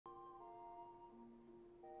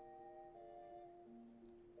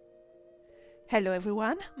Hello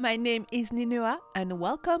everyone, my name is Ninoa and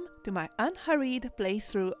welcome to my unhurried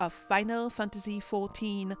playthrough of Final Fantasy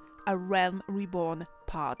XIV A Realm Reborn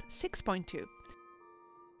Part 6.2.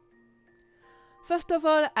 First of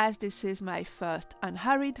all, as this is my first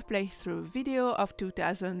unhurried playthrough video of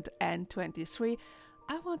 2023,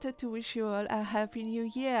 I wanted to wish you all a happy new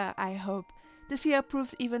year. I hope this year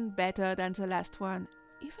proves even better than the last one,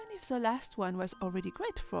 even if the last one was already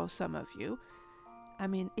great for some of you. I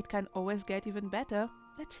mean, it can always get even better.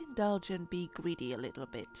 Let's indulge and be greedy a little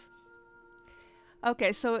bit.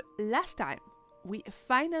 Okay, so last time we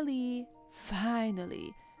finally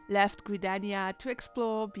left Gridania to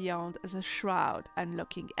explore beyond the Shroud,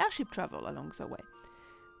 unlocking airship travel along the way.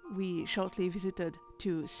 We shortly visited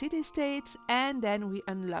 2 city-states and then we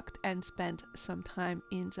unlocked and spent some time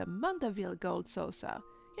in the Mandeville Gold Saucer.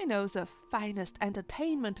 You know, the finest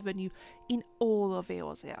entertainment venue in all of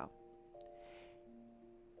Eorzea.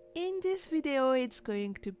 In this video it's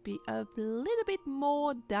going to be a little bit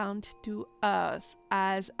more down to earth,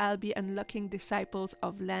 as I'll be unlocking Disciples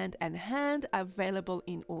of Land and Hand available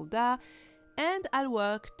in Ul'dah, and I'll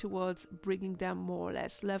work towards bringing them more or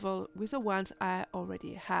less level with the ones I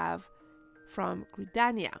already have from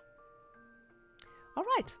Gridania.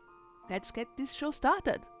 Alright, let's get this show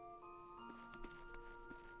started.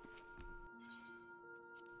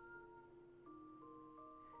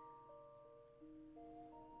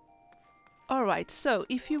 Alright, so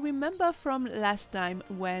if you remember from last time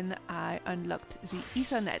when I unlocked the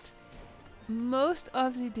Ethernet, most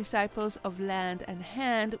of the Disciples of Land and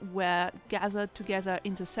Hand were gathered together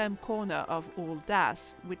in the same corner of Ul'dah,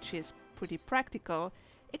 which is pretty practical,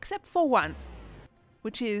 except for one,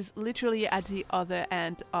 which is literally at the other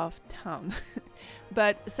end of town.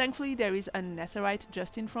 But thankfully there is a netherite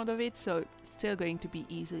just in front of it, so it's still going to be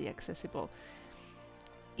easily accessible.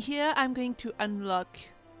 Here I'm going to unlock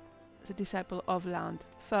the Disciple of Land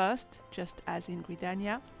first, just as in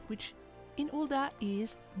Gridania, which in Ul'dah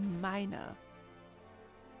is Miner.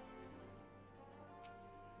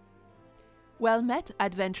 Well met,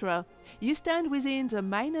 adventurer. You stand within the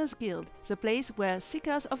Miners' Guild, the place where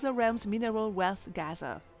seekers of the realm's mineral wealth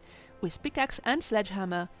gather. With pickaxe and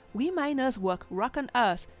sledgehammer, we miners work rock and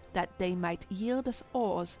earth that they might yield us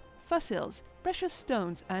ores, fossils, precious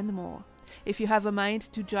stones and more. If you have a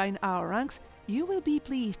mind to join our ranks, you will be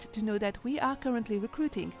pleased to know that we are currently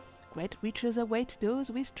recruiting. Great riches await those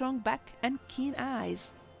with strong back and keen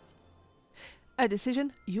eyes. A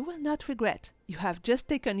decision you will not regret. You have just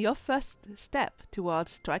taken your first step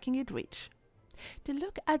towards striking it rich. To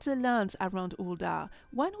look at the lands around Ul'dah,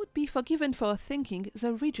 one would be forgiven for thinking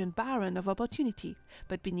the region barren of opportunity,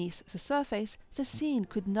 but beneath the surface, the scene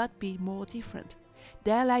could not be more different.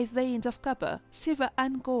 There lie veins of copper, silver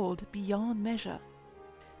and gold beyond measure.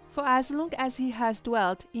 For as long as he has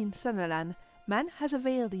dwelt in Thunderland, man has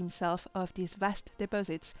availed himself of these vast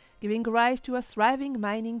deposits, giving rise to a thriving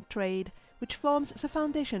mining trade which forms the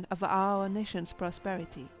foundation of our nation's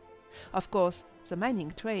prosperity. Of course, the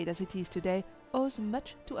mining trade as it is today owes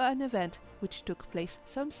much to an event which took place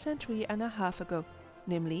some century and a half ago,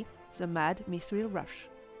 namely the Mad Mithril Rush.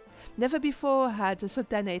 Never before had the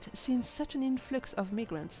Sultanate seen such an influx of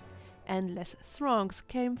migrants. Endless throngs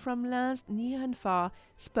came from lands near and far,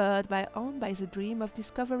 spurred on by the dream of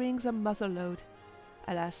discovering the motherlode.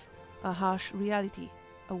 Alas, a harsh reality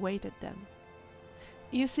awaited them.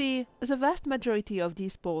 You see, the vast majority of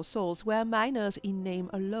these poor souls were miners in name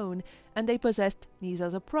alone, and they possessed neither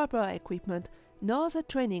the proper equipment nor the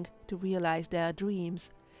training to realize their dreams.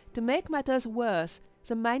 To make matters worse,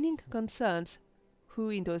 the mining concerns, who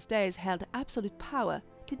in those days held absolute power,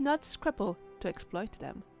 did not scruple to exploit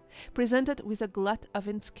them. Presented with a glut of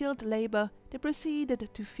unskilled labor, they proceeded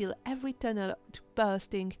to fill every tunnel to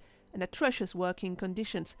bursting, and atrocious working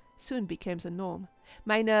conditions soon became the norm.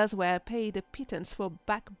 Miners were paid a pittance for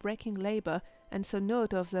back-breaking labor, and so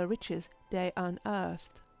naught of the riches they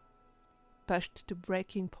unearthed. Pushed to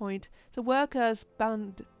breaking point, the workers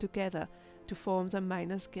bound together to form the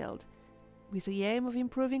Miners' Guild, with the aim of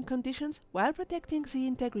improving conditions while protecting the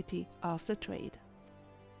integrity of the trade.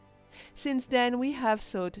 Since then we have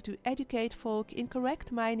sought to educate folk in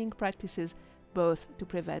correct mining practices, both to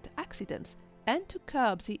prevent accidents and to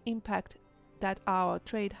curb the impact that our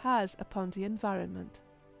trade has upon the environment.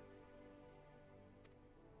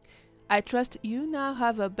 I trust you now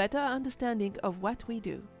have a better understanding of what we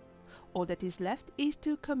do. All that is left is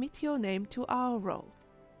to commit your name to our role.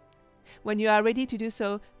 When you are ready to do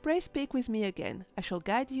so, pray speak with me again. I shall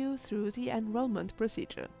guide you through the enrollment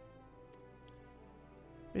procedure.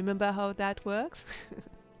 Remember how that works?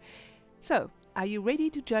 So, are you ready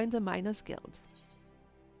to join the Miners' Guild?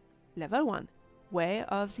 Level 1. Way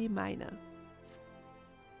of the Miner.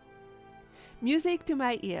 Music to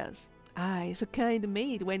my ears. I, the kind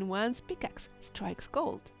made when one's pickaxe strikes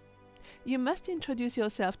gold. You must introduce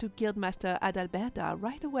yourself to Guildmaster Adalberta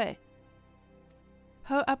right away.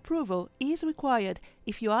 Her approval is required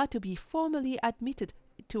if you are to be formally admitted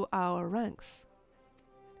to our ranks.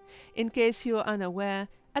 In case you're unaware,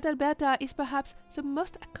 Adalberta is perhaps the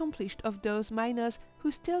most accomplished of those miners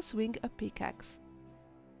who still swing a pickaxe.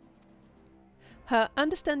 Her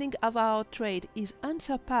understanding of our trade is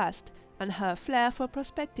unsurpassed, and her flair for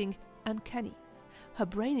prospecting uncanny. Her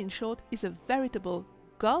brain, in short, is a veritable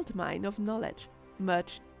gold mine of knowledge,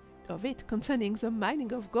 much of it concerning the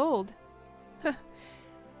mining of gold.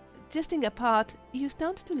 Jesting apart, you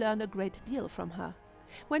stand to learn a great deal from her.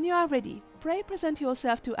 When you are ready, pray present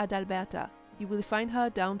yourself to Adalberta. You will find her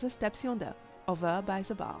down the steps yonder, over by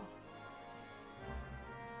the bar.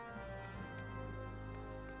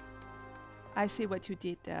 I see what you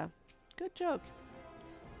did there. Good joke.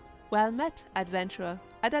 Well met, adventurer.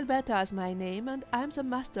 Adalberta is my name, and I'm the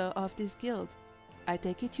master of this guild. I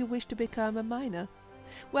take it you wish to become a miner.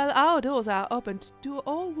 Well, our doors are open to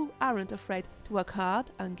all who aren't afraid to work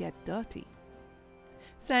hard and get dirty.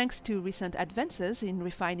 Thanks to recent advances in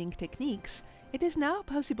refining techniques, it is now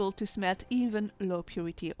possible to smelt even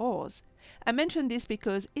low-purity ores. I mention this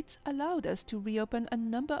because it's allowed us to reopen a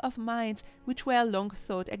number of mines which were long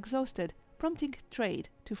thought exhausted, prompting trade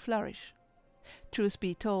to flourish. Truth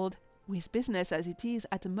be told, with business as it is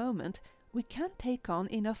at the moment, we can't take on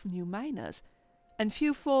enough new miners, and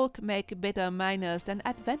few folk make better miners than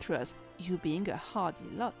adventurers, you being a hardy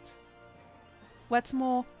lot. What's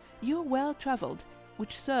more, you're well travelled,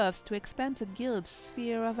 which serves to expand the guild's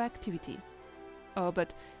sphere of activity. Oh,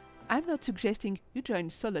 but I'm not suggesting you join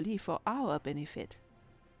solely for our benefit.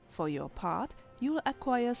 For your part, you'll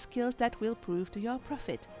acquire skills that will prove to your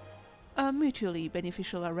profit. A mutually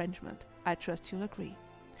beneficial arrangement, I trust you'll agree.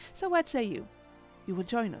 So what say you? You will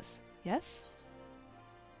join us, yes?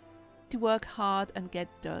 To work hard and get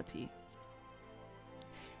dirty.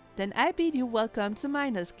 Then I bid you welcome to the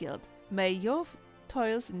Miners' Guild. May your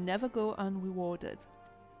toils never go unrewarded.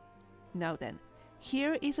 Now then,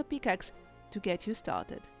 here is a pickaxe to get you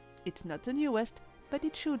started. It's not the newest, but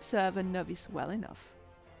it should serve a novice well enough.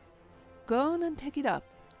 Go on and take it up.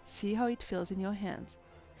 See how it feels in your hands.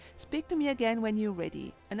 Speak to me again when you're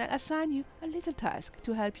ready, and I'll assign you a little task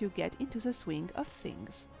to help you get into the swing of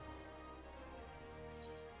things.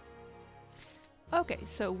 Okay,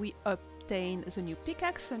 so we obtain the new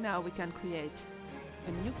pickaxe, so now we can create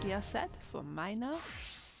a new gear set for miner.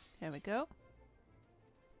 There we go.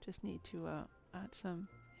 Just need to add some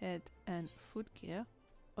head and foot gear,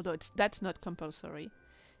 although that's not compulsory.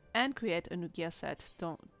 And create a new gear set.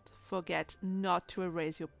 Don't forget not to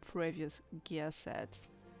erase your previous gear set.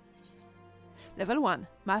 Level 1,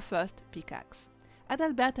 my first pickaxe.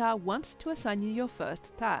 Adalberta wants to assign you your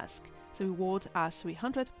first task. The rewards are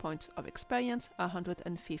 300 points of experience,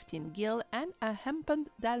 115 gil, and a hempen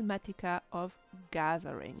dalmatica of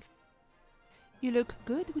gathering. You look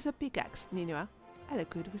good with a pickaxe, Ninua. I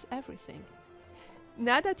look good with everything.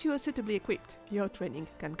 Now that you are suitably equipped, your training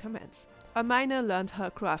can commence. A miner learns her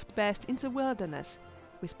craft best in the wilderness,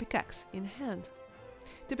 with pickaxe in hand.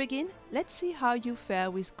 To begin, let's see how you fare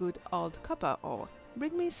with good old copper ore.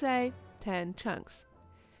 Bring me, say, 10 chunks.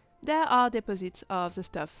 There are deposits of the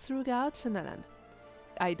stuff throughout Sunderland.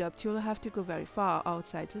 I doubt you'll have to go very far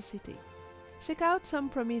outside the city. Seek out some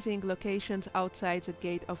promising locations outside the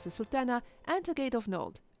gate of the Sultana and the gate of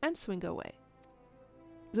Nold, and swing away.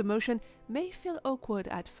 The motion may feel awkward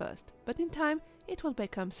at first, but in time it will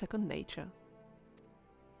become second nature.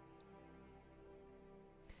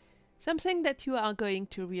 Something that you are going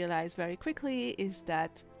to realize very quickly is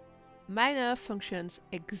that miner functions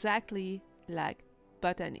exactly like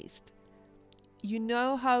botanist. You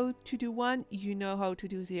know how to do one, you know how to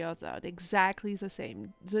do the other. Exactly the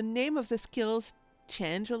same. The name of the skills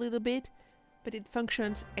change a little bit, but it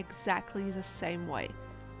functions exactly the same way.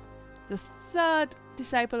 The third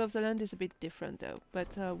disciple of the land is a bit different though,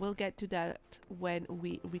 but we'll get to that when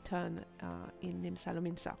we return in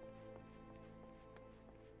Nimsalominsa.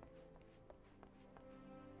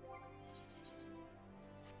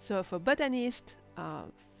 So for botanist,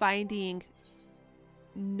 finding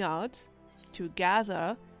nodes to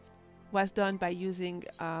gather was done by using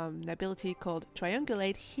an ability called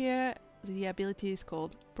Triangulate. Here the ability is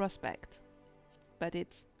called Prospect, but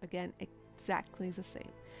it's again exactly the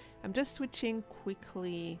same. I'm just switching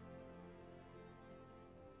quickly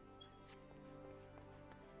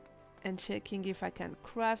and checking if I can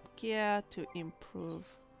craft gear to improve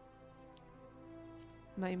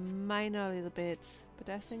my miner a little bit, but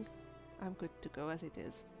I think I'm good to go as it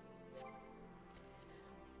is.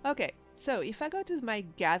 Okay, So if I go to my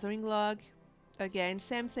gathering log, again,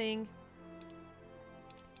 same thing.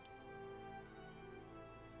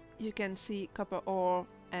 You can see copper ore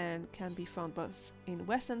and can be found both in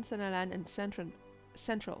Western Sunderland and Central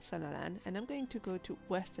Sunderland. And I'm going to go to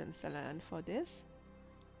Western Sunderland for this.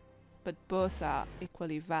 But both are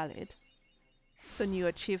equally valid. So new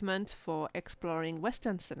achievement for exploring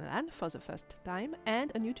Western Sunderland for the first time,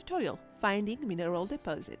 and a new tutorial, finding mineral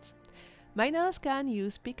deposits. Miners can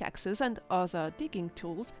use pickaxes and other digging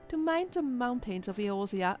tools to mine the mountains of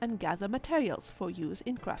Eorzea and gather materials for use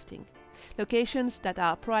in crafting. Locations that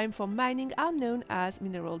are prime for mining are known as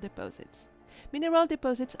mineral deposits. Mineral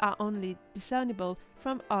deposits are only discernible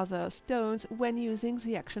from other stones when using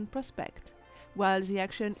the action prospect. While the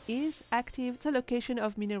action is active, the location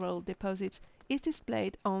of mineral deposits is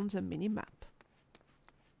displayed on the minimap.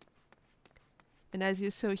 And as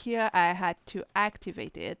you saw here, I had to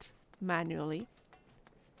activate it manually.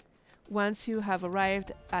 Once you have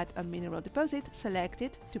arrived at a mineral deposit, select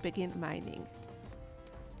it to begin mining.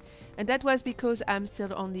 And that was because I'm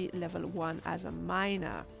still only level 1 as a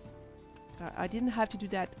miner. I didn't have to do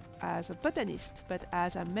that as a botanist, but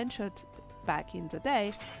as I mentioned back in the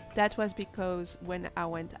day, that was because when I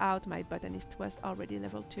went out, my botanist was already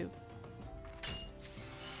level 2.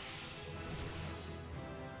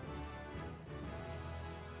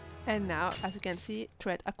 And now, as you can see,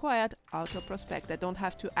 trait acquired, auto prospect. I don't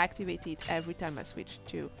have to activate it every time I switch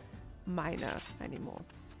to miner anymore.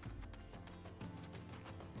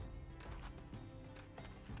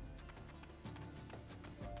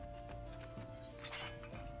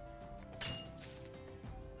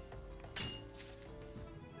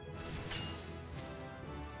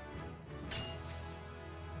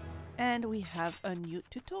 And we have a new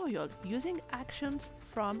tutorial using actions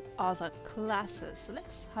from other classes. So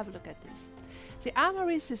let's have a look at this. The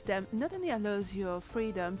armory system not only allows your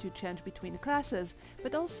freedom to change between classes,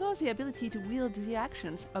 but also the ability to wield the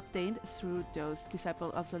actions obtained through those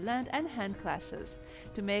Disciple of the Land and Hand classes.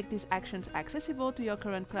 To make these actions accessible to your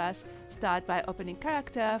current class, start by opening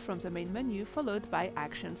character from the main menu, followed by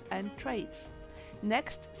actions and traits.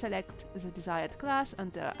 Next, select the desired class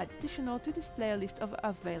under Additional to display a list of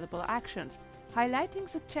available actions. Highlighting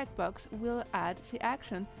the checkbox will add the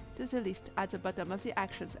action to the list at the bottom of the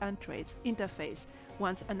Actions and Traits interface.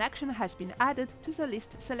 Once an action has been added to the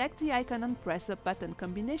list, select the icon and press the button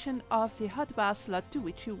combination of the hotbar slot to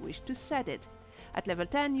which you wish to set it. At level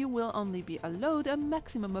 10, you will only be allowed a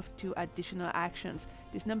maximum of 2 additional actions.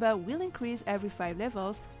 This number will increase every 5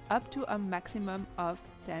 levels up to a maximum of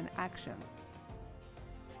 10 actions.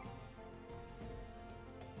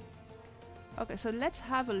 Okay, so let's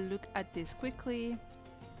have a look at this quickly.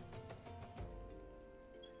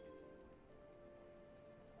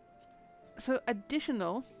 So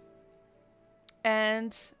additional,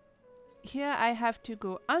 and here I have to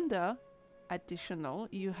go under additional.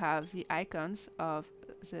 You have the icons of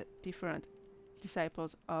the different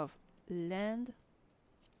Disciples of Land.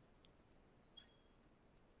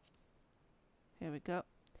 Here we go.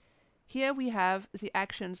 Here we have the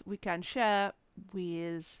actions we can share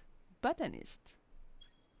with botanist,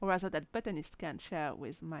 or rather that botanist can share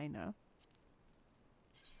with miner,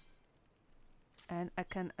 and I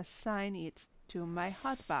can assign it to my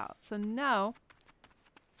hotbar. So now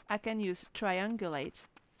I can use triangulate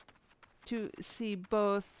to see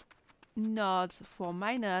both nodes for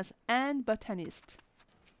miners and botanists,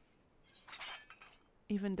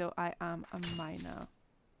 even though I am a miner.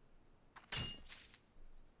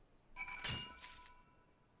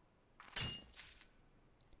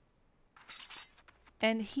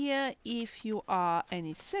 And here, if you are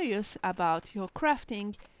any serious about your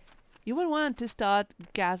crafting, you will want to start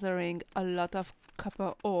gathering a lot of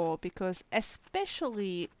copper ore, because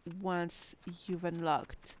especially once you've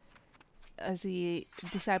unlocked the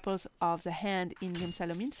Disciples of the Hand in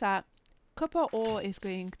Limsa, copper ore is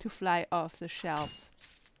going to fly off the shelf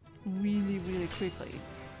really, really quickly.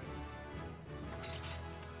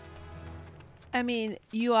 I mean,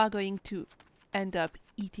 you are going to end up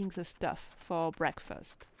eating the stuff for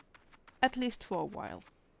breakfast, at least for a while.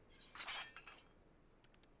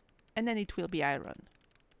 And then it will be iron.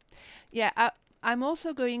 Yeah, I'm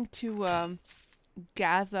also going to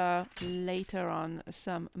gather later on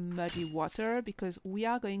some muddy water, because we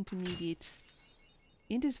are going to need it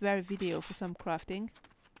in this very video for some crafting.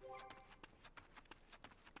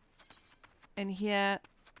 And here,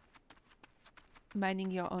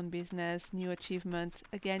 minding your own business, new achievement.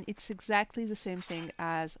 Again, it's exactly the same thing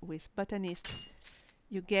as with botanist.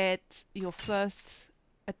 You get your first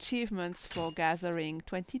achievements for gathering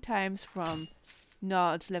 20 times from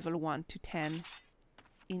nodes level 1 to 10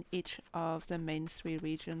 in each of the main 3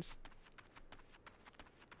 regions.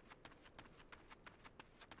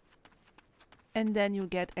 And then you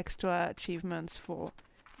get extra achievements for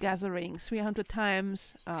gathering 300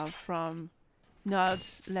 times from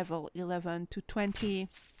nodes level 11 to 20,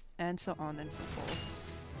 and so on and so forth.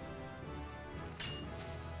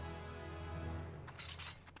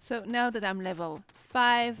 So now that I'm level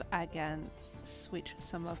 5, I can switch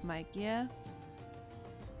some of my gear.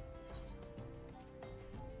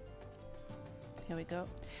 Here we go.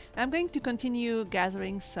 I'm going to continue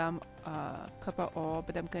gathering some copper ore,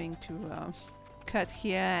 but I'm going to cut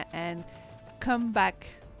here and come back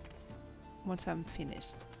once I'm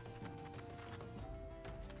finished.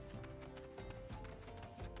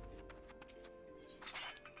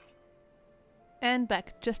 And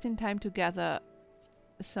back just in time to gather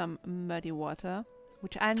some muddy water,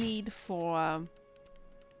 which I need for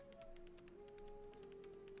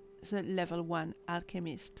the level 1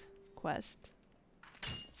 Alchemist quest.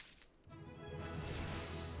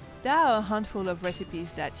 There are a handful of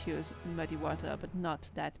recipes that use muddy water, but not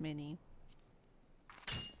that many.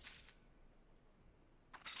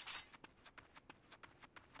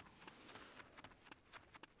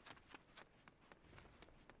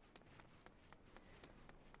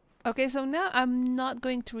 Okay, so now I'm not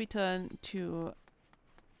going to return to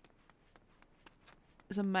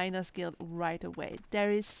the Miners Guild right away.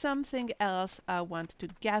 There is something else I want to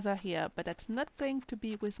gather here, but that's not going to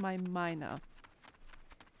be with my miner.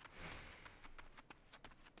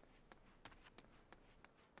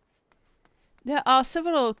 There are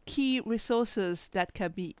several key resources that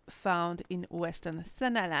can be found in Western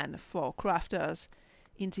Thanalan for crafters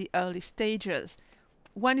in the early stages.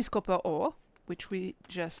 One is copper ore, which we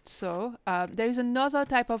just saw. There is another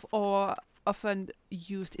type of ore often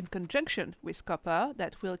used in conjunction with copper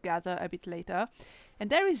that we'll gather a bit later.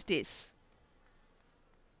 And there is this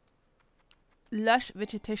lush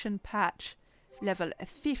vegetation patch, level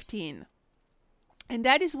 15. And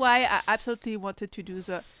that is why I absolutely wanted to do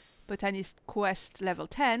the Botanist quest level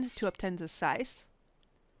 10 to obtain the size,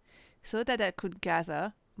 so that I could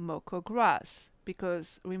gather Moko grass.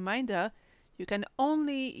 Because, reminder, you can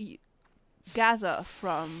only gather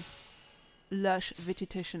from lush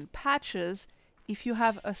vegetation patches if you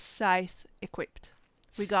have a scythe equipped,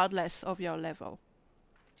 regardless of your level.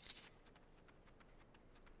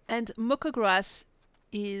 And Moko grass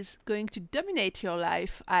is going to dominate your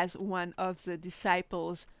life as one of the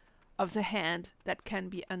disciples of the hand that can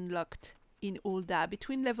be unlocked in Ul'dah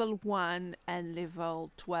between level 1 and level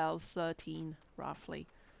 12, 13, roughly.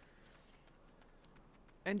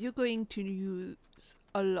 And you're going to use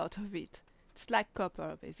a lot of it. It's like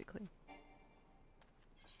copper, basically.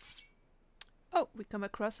 Oh, we come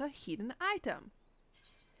across a hidden item.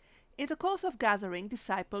 In the course of gathering,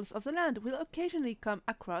 disciples of the land will occasionally come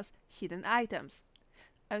across hidden items.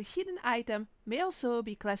 A hidden item may also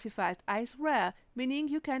be classified as rare, meaning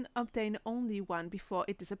you can obtain only one before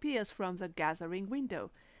it disappears from the gathering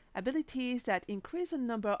window. Abilities that increase the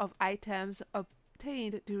number of items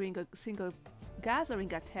obtained during a single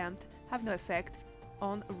gathering attempt have no effect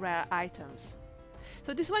on rare items.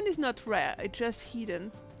 So this one is not rare, it's just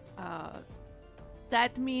hidden.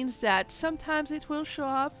 That means that sometimes it will show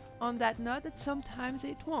up on that node and sometimes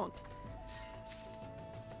it won't.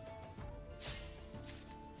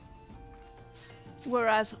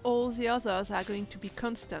 Whereas all the others are going to be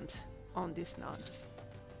constant on this node.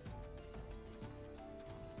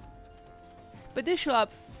 But they show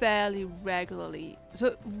up fairly regularly.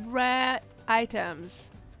 The rare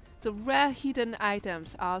items, the rare hidden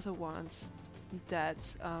items are the ones that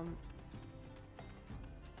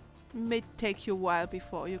may take you a while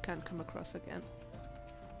before you can come across again.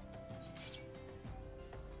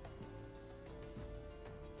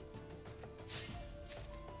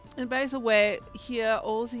 And by the way, here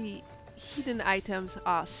all the hidden items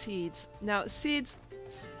are seeds. Now, seeds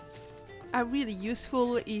are really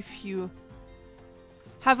useful if you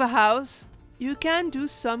have a house. You can do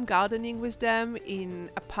some gardening with them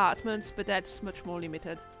in apartments, but that's much more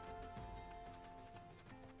limited.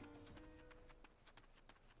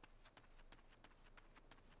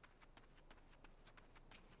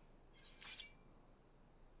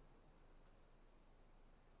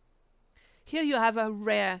 Here you have a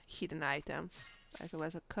rare hidden item. As well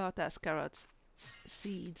as a cortas, carrots,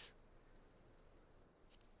 seeds.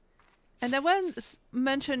 And I was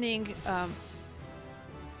mentioning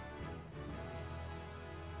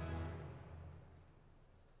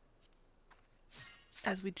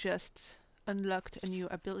as we just unlocked a new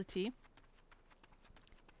ability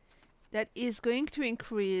that is going to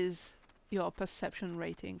increase your perception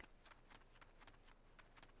rating.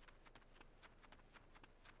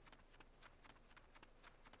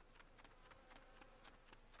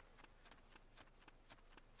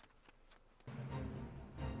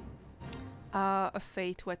 A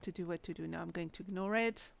fate, what to do, what to do. Now I'm going to ignore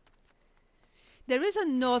it. There is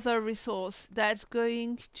another resource that's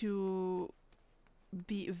going to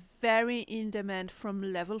be very in demand from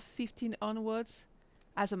level 15 onwards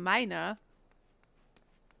as a miner.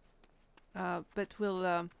 But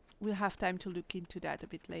we'll have time to look into that a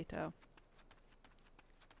bit later.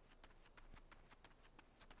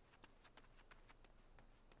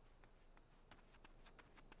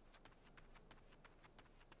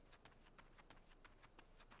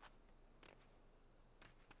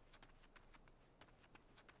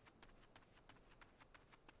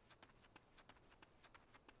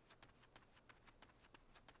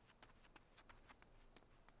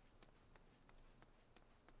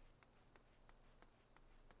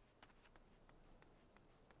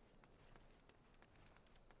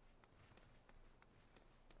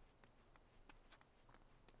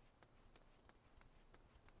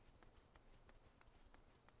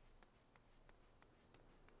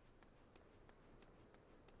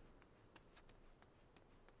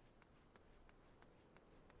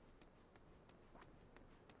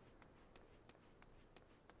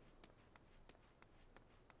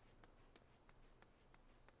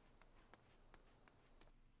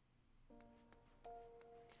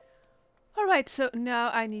 Alright, so now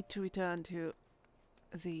I need to return to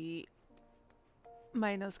the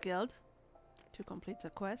Miners Guild to complete the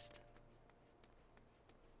quest.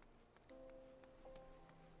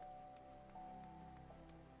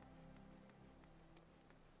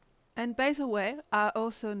 And by the way, I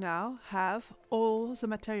also now have all the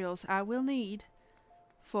materials I will need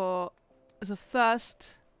for the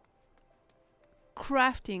first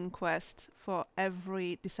crafting quest for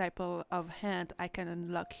every disciple of hand I can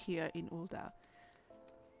unlock here in Ul'dah.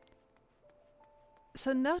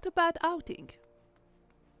 So not a bad outing.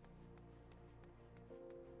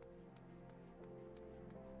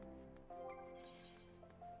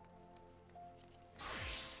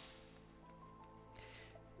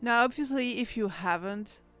 Now obviously if you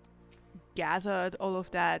haven't gathered all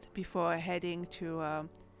of that before heading to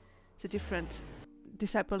the different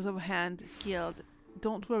Disciples of Hand Guild,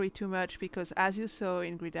 don't worry too much, because as you saw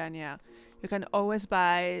in Gridania, you can always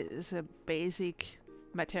buy the basic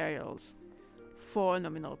materials for a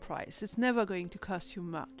nominal price. It's never going to cost you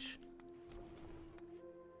much.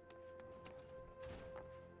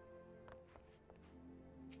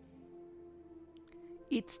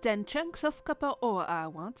 It's 10 chunks of copper ore I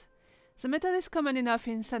want. The metal is common enough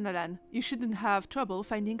in Sanalan. You shouldn't have trouble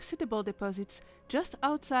finding suitable deposits just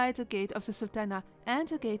outside the gate of the Sultana and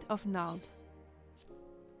the gate of Nald.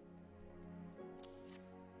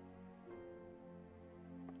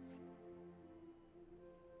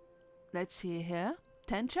 Let's see here.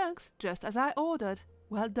 10 chunks, just as I ordered.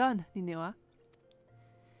 Well done, Ninua.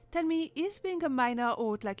 Tell me, is being a miner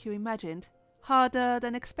old like you imagined? Harder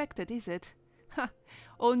than expected, is it? Ha!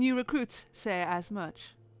 All new recruits say as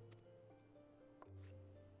much.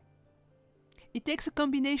 It takes a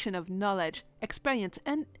combination of knowledge, experience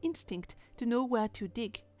and instinct to know where to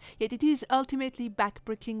dig, yet it is ultimately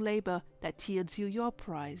back-breaking labor that yields you your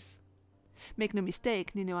prize. Make no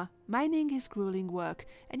mistake, Ninua, mining is grueling work,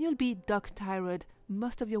 and you'll be dog-tired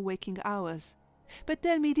most of your waking hours. But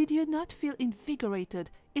tell me, did you not feel invigorated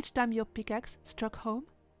each time your pickaxe struck home?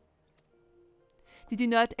 Did you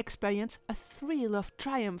not experience a thrill of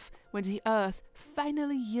triumph when the earth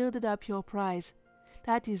finally yielded up your prize?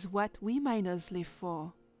 That is what we miners live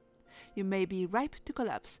for. You may be ripe to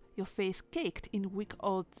collapse, your face caked in weak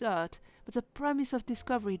old dirt, but the promise of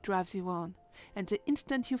discovery drives you on, and the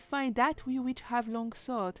instant you find that which you have long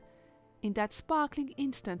sought, in that sparkling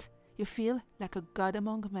instant you feel like a god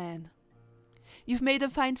among men. You've made a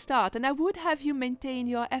fine start, and I would have you maintain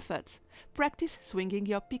your efforts. Practice swinging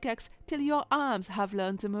your pickaxe till your arms have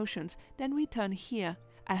learned the motions, then return here.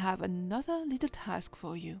 I have another little task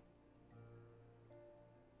for you.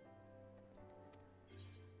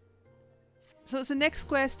 So the next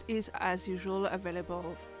quest is, as usual,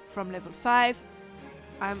 available from level 5.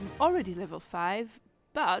 I'm already level 5,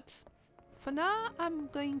 but for now I'm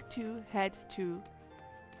going to head to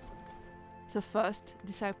the first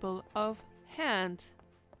Disciple of Hand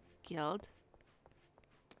Guild.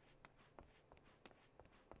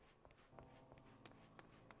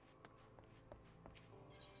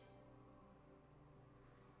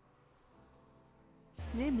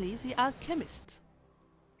 Namely the Alchemist.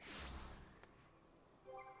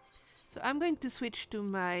 So I'm going to switch to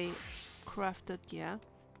my crafted gear.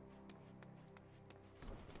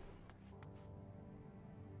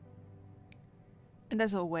 And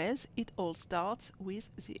as always, it all starts with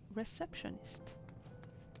the receptionist.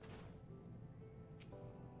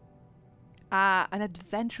 Ah, an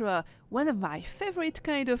adventurer, one of my favorite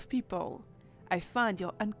kind of people. I find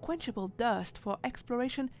your unquenchable thirst for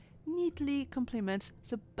exploration neatly complements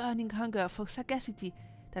the burning hunger for sagacity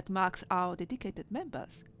that marks our dedicated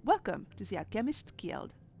members. Welcome to the Alchemist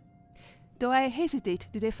Guild. Though I hesitate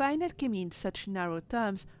to define alchemy in such narrow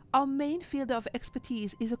terms, our main field of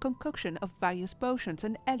expertise is a concoction of various potions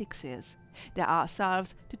and elixirs. There are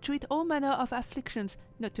salves to treat all manner of afflictions,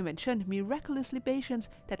 not to mention miraculous libations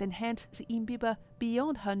that enhance the imbiber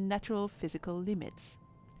beyond her natural physical limits.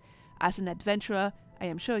 As an adventurer, I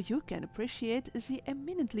am sure you can appreciate the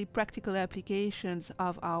eminently practical applications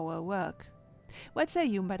of our work. What say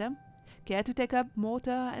you, madam? Care to take up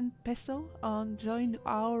mortar and pestle and join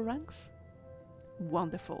our ranks?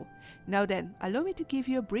 Wonderful. Now then, allow me to give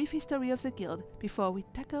you a brief history of the guild before we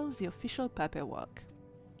tackle the official paperwork.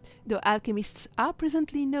 Though alchemists are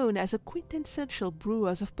presently known as the quintessential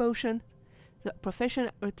brewers of potion, the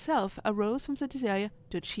profession itself arose from the desire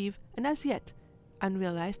to achieve an as yet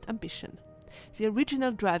unrealized ambition. The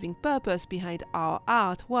original driving purpose behind our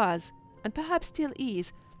art was, and perhaps still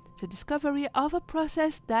is, the discovery of a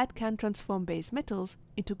process that can transform base metals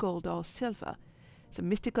into gold or silver. The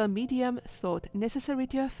mystical medium thought necessary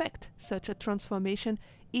to effect such a transformation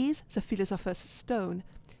is the philosopher's stone,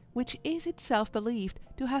 which is itself believed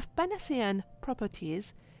to have Panacean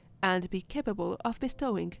properties and be capable of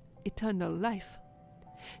bestowing eternal life.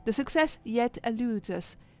 The success yet eludes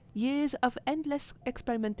us. Years of endless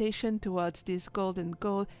experimentation towards this golden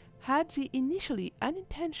goal had the initially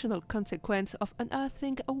unintentional consequence of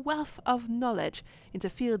unearthing a wealth of knowledge in the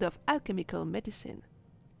field of alchemical medicine.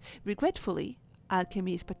 Regretfully,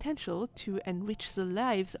 alchemy's potential to enrich the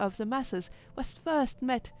lives of the masses was first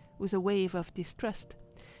met with a wave of distrust,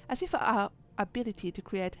 as if our ability to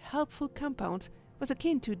create helpful compounds was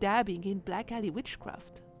akin to dabbing in black alley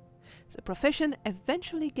witchcraft. The profession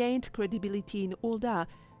eventually gained credibility in Ul'dah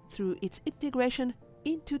through its integration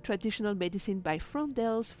into traditional medicine by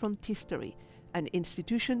Frondel's Frontistery, an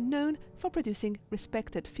institution known for producing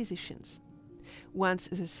respected physicians. Once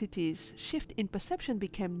the city's shift in perception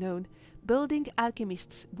became known, building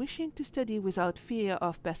alchemists wishing to study without fear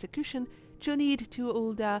of persecution journeyed to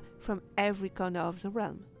Ul'dah from every corner of the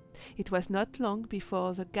realm. It was not long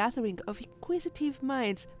before the gathering of inquisitive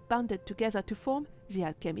minds banded together to form the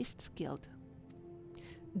Alchemists Guild.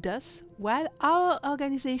 Thus, while our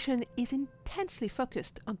organization is intensely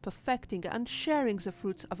focused on perfecting and sharing the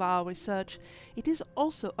fruits of our research, it is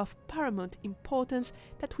also of paramount importance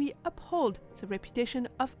that we uphold the reputation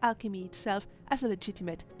of alchemy itself as a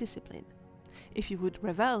legitimate discipline. If you would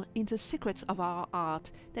revel in the secrets of our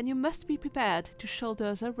art, then you must be prepared to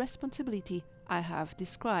shoulder the responsibility I have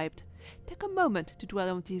described. Take a moment to dwell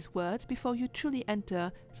on these words before you truly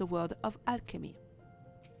enter the world of alchemy.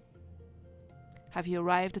 Have you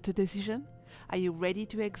arrived at a decision? Are you ready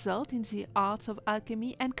to exalt in the arts of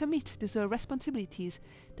alchemy and commit to the responsibilities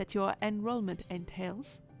that your enrollment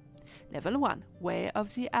entails? Level 1, Way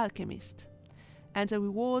of the Alchemist. And the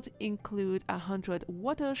rewards include 100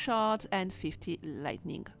 water shards and 50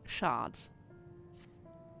 lightning shards.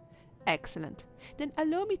 Excellent. Then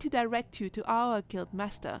allow me to direct you to our guild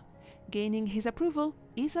master. Gaining his approval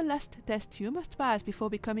is the last test you must pass before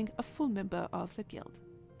becoming a full member of the guild.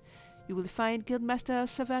 You will find Guildmaster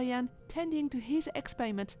Severian tending to his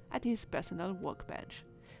experiments at his personal workbench.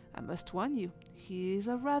 I must warn you, he is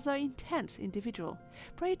a rather intense individual.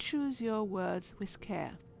 Pray choose your words with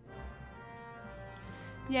care.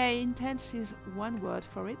 Yeah, intense is one word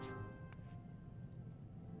for it.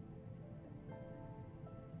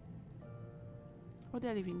 Oh,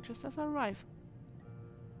 they're leaving just as I arrive.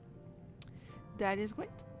 That is great.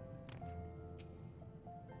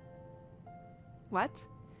 What?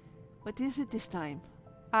 What is it this time?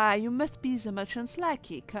 Ah, you must be the merchant's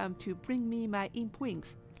lackey come to bring me my imp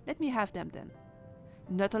wings. Let me have them then.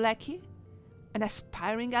 Not a lackey? An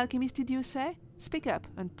aspiring alchemist, did you say? Speak up,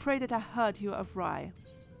 and pray that I heard you awry.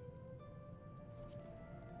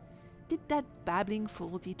 Did that babbling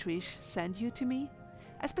fool Dietrich send you to me?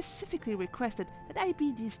 I specifically requested that I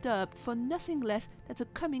be disturbed for nothing less than the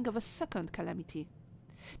coming of a second calamity.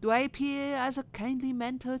 Do I appear as a kindly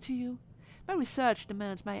mentor to you? My research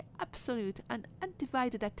demands my absolute and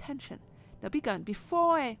undivided attention. Now be gone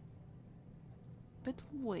before I... But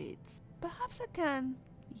wait, perhaps I can...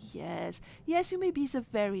 Yes, you may be the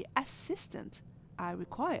very assistant I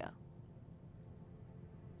require.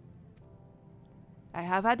 I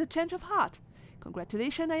have had a change of heart.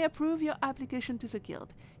 Congratulations, I approve your application to the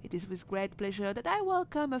guild. It is with great pleasure that I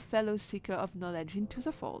welcome a fellow seeker of knowledge into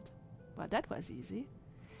the fold. Well, that was easy.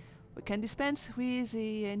 We can dispense with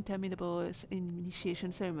the interminable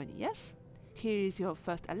initiation ceremony, yes? Here is your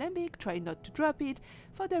first Alembic. Try not to drop it,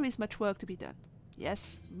 for there is much work to be done.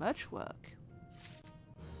 Yes, much work.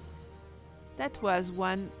 That was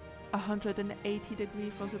 180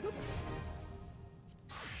 degrees for the books.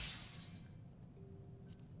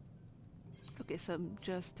 Okay, so I'm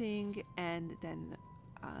adjusting and then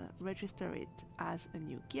register it as a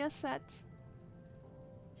new gear set.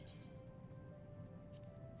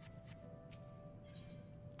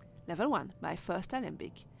 Level 1, my first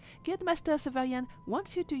Alembic. Guildmaster Severian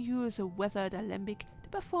wants you to use a weathered Alembic to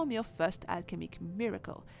perform your first alchemic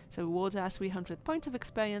miracle. The rewards are 300 points of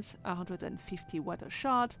experience, 150 water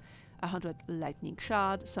shards, 100 lightning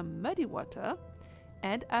shards, some muddy water,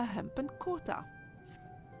 and a hempen quota.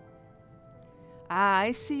 Ah,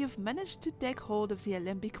 I see you've managed to take hold of the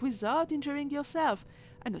Alembic without injuring yourself.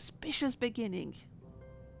 An auspicious beginning.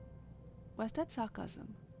 Was that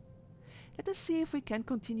sarcasm? Let us see if we can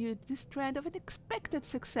continue this trend of unexpected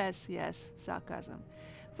success. Yes, sarcasm.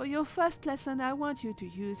 For your first lesson, I want you to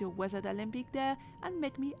use your weathered Alembic there and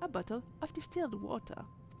make me a bottle of distilled water.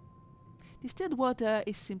 Distilled water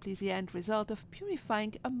is simply the end result of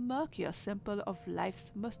purifying a murkier sample of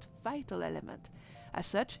life's most vital element. As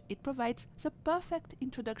such, it provides the perfect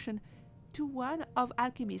introduction to one of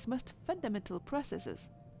alchemy's most fundamental processes,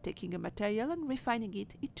 taking a material and refining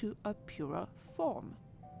it into a purer form.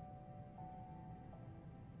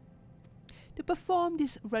 To perform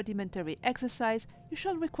this rudimentary exercise, you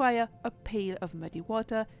shall require a pail of muddy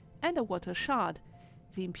water and a water shard.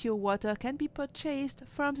 The impure water can be purchased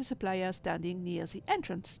from the supplier standing near the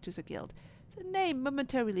entrance to the guild. The name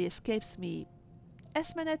momentarily escapes me.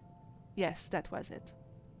 Esmanet? Yes, that was it.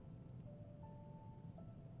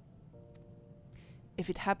 If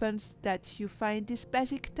it happens that you find this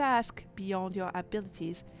basic task beyond your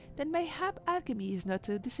abilities, then mayhap alchemy is not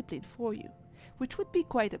a discipline for you, which would be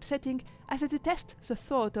quite upsetting, as I detest the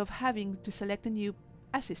thought of having to select a new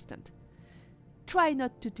assistant. Try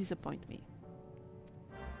not to disappoint me.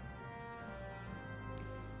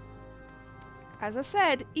 As I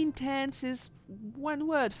said, intense is one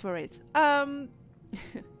word for it.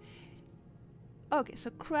 Okay, so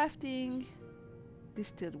crafting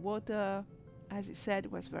distilled water, as I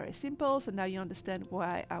said, was very simple, so now you understand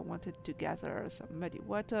why I wanted to gather some muddy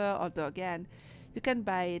water, although again, you can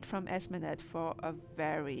buy it from Esmanet for a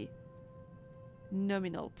very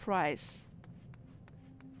nominal price.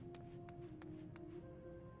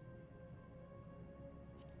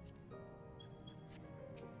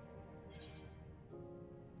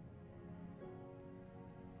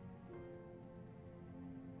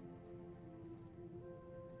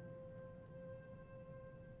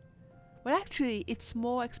 Well, actually, it's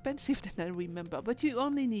more expensive than I remember, but you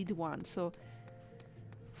only need one, so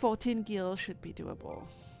 14 gil should be doable.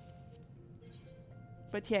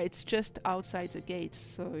 But yeah, it's just outside the gate,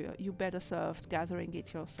 so you better serve gathering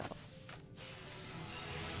it yourself.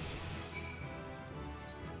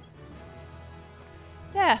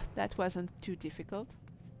 Yeah, that wasn't too difficult.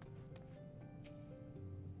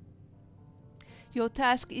 Your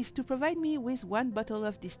task is to provide me with 1 bottle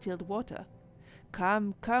of distilled water.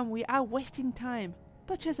 Come, come, we are wasting time.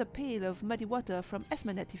 Purchase a pail of muddy water from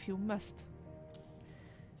Esmanet if you must.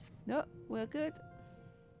 No, we're good.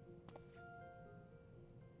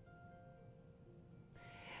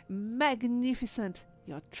 Magnificent!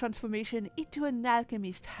 Your transformation into an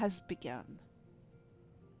alchemist has begun.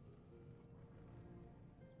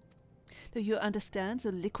 Do you understand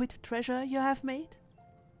the liquid treasure you have made?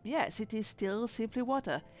 Yes, it is still simply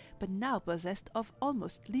water, but now possessed of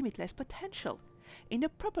almost limitless potential. In a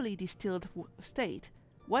properly distilled state,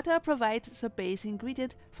 water provides the base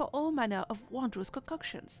ingredient for all manner of wondrous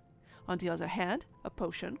concoctions. On the other hand, a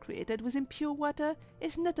potion created with impure water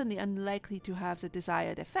is not only unlikely to have the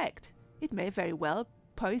desired effect, it may very well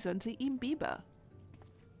poison the imbiber.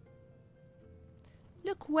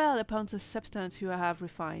 Look well upon the substance you have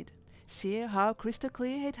refined. See how crystal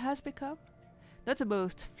clear it has become. Not the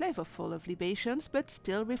most flavorful of libations, but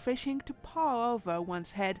still refreshing to pour over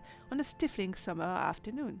one's head on a stifling summer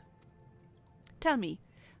afternoon. Tell me,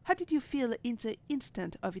 how did you feel in the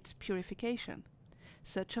instant of its purification?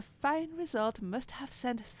 Such a fine result must have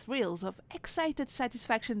sent thrills of excited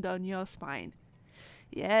satisfaction down your spine.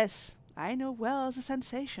 Yes, I know well the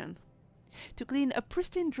sensation. To clean a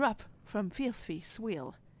pristine drop from filthy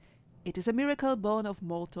swill. It is a miracle born of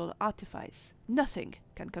mortal artifice. Nothing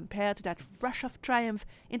can compare to that rush of triumph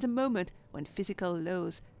in the moment when physical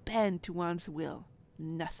laws bend to one's will.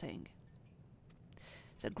 Nothing.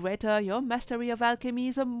 The greater your mastery of alchemy,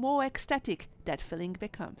 the more ecstatic that feeling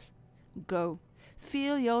becomes. Go,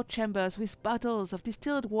 fill your chambers with bottles of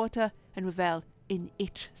distilled water and revel in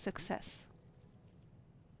each success.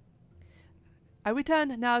 I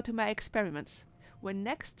return now to my experiments. When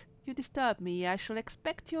next you disturb me, I shall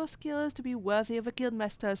expect your skills to be worthy of a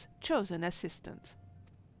guildmaster's chosen assistant.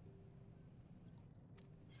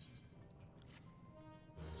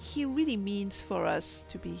 He really means for us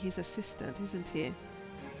to be his assistant, isn't he?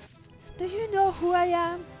 Do you know who I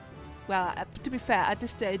am? Well, to be fair, at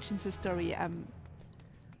this stage in the story, I'm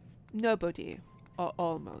nobody, or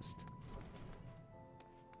almost.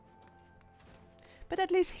 But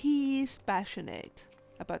at least he is passionate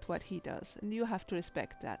about what he does, and you have to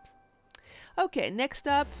respect that. Okay, next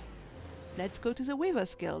up, let's go to the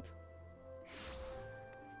Weavers Guild.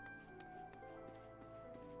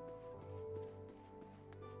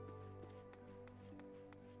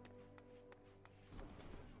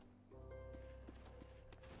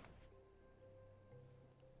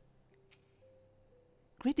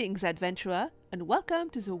 Greetings, adventurer, and welcome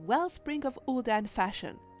to the wellspring of Ul'dah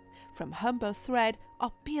fashion. From humble thread,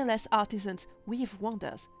 our peerless artisans weave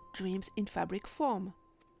wonders, dreams in fabric form.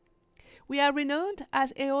 We are renowned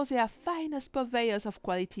as Eosia's finest purveyors of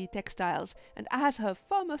quality textiles and as her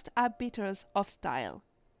foremost arbiters of style.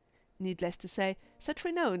 Needless to say, such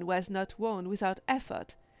renown was not won without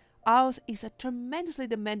effort. Ours is a tremendously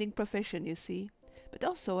demanding profession, you see, but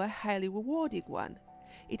also a highly rewarding one.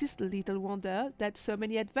 It is little wonder that so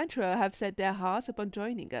many adventurers have set their hearts upon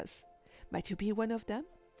joining us. Might you be one of them?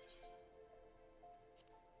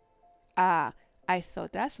 Ah, I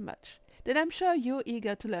thought as much. Then I'm sure you're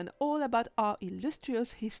eager to learn all about our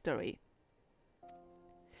illustrious history.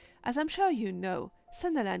 As I'm sure you know,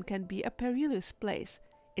 Sunderland can be a perilous place,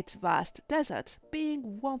 its vast deserts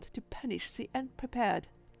being wont to punish the unprepared.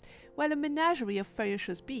 While a menagerie of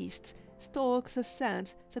ferocious beasts stalks the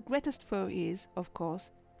sands, the greatest foe is, of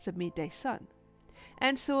course, the midday sun.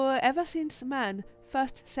 And so, ever since man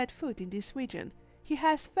first set foot in this region, he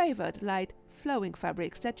has favored light, flowing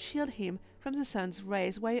fabrics that shield him from the sun's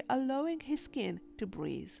rays while allowing his skin to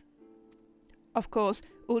breathe. Of course,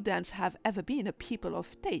 Uldans have ever been a people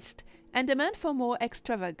of taste, and demand for more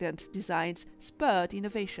extravagant designs spurred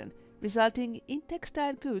innovation, resulting in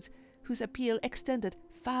textile goods whose appeal extended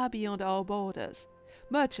far beyond our borders.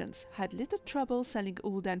 Merchants had little trouble selling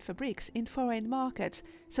Ul'dah fabrics in foreign markets,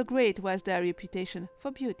 so great was their reputation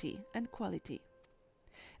for beauty and quality.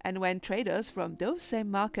 And when traders from those same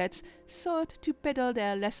markets sought to peddle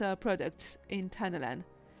their lesser products in Tannerland,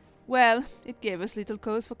 well, it gave us little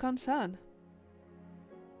cause for concern.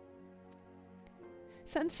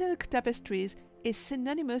 Sunsilk tapestries is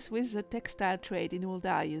synonymous with the textile trade in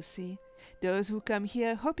Ul'dah, you see. Those who come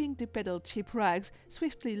here hoping to peddle cheap rags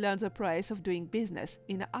swiftly learn the price of doing business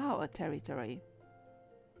in our territory.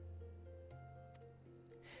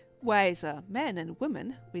 Wiser men and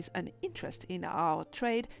women with an interest in our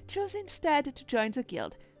trade choose instead to join the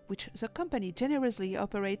guild, which the company generously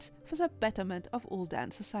operates for the betterment of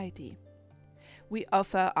Ul'dah society. We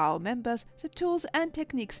offer our members the tools and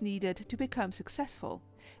techniques needed to become successful,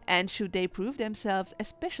 and should they prove themselves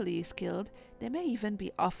especially skilled, they may even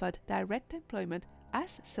be offered direct employment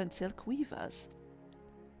as sunsilk weavers.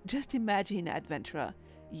 Just imagine, adventurer,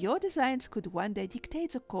 your designs could one day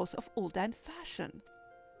dictate the course of Ul'dah fashion.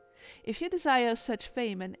 If you desire such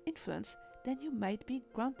fame and influence, then you might be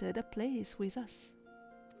granted a place with us,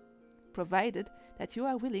 provided that you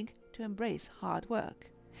are willing to embrace hard work.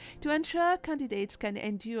 To ensure candidates can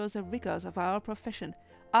endure the rigors of our profession,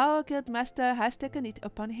 our guildmaster has taken it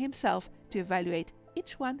upon himself to evaluate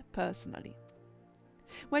each one personally.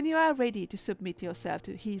 When you are ready to submit yourself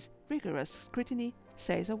to his rigorous scrutiny,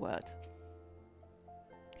 say the word.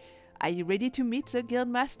 Are you ready to meet the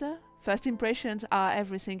guildmaster? First impressions are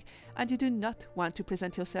everything, and you do not want to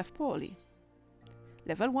present yourself poorly.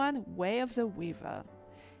 Level 1, Way of the Weaver.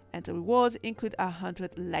 And the rewards include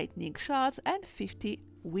 100 lightning shards and 50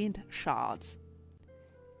 wind shards.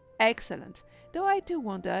 Excellent, though I do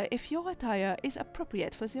wonder if your attire is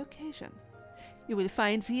appropriate for the occasion. You will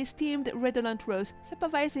find the esteemed Redolent Rose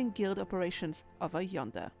supervising guild operations over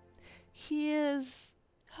yonder. He is...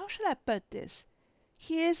 how shall I put this?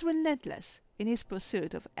 He is relentless in his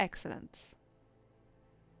pursuit of excellence.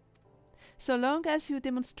 So long as you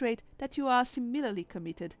demonstrate that you are similarly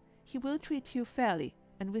committed, he will treat you fairly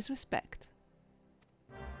and with respect.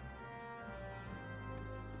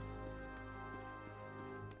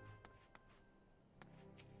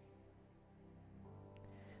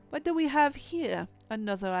 What do we have here?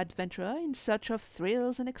 Another adventurer in search of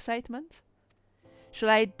thrills and excitement? Shall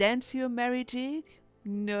I dance you a merry jig?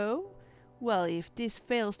 No? Well, if this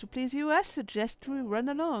fails to please you, I suggest we run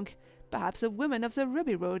along. Perhaps the women of the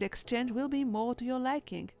Ruby Road Exchange will be more to your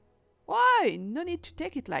liking. Why? No need to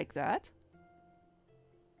take it like that.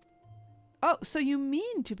 Oh, so you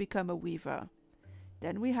mean to become a weaver?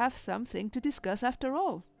 Then we have something to discuss after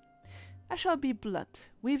all. I shall be blunt.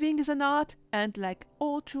 Weaving is an art, and like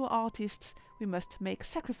all true artists, we must make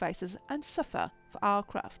sacrifices and suffer for our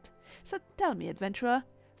craft. So tell me, adventurer,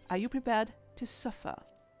 are you prepared to suffer?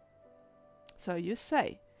 So you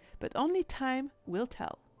say, but only time will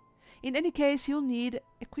tell. In any case, you'll need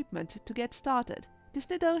equipment to get started. This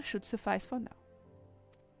needle should suffice for now.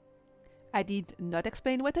 I did not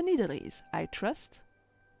explain what a needle is, I trust?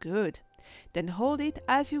 Good. Then hold it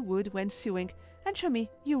as you would when sewing and show me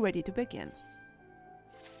you're ready to begin.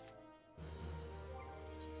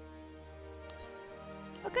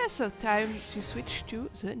 Okay, so time to switch to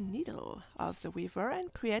the needle of the weaver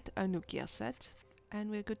and create a new gear set, and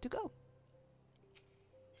we're good to go.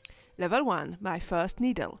 Level 1, my first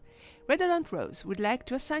needle. Redolent Rose would like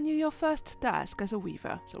to assign you your first task as a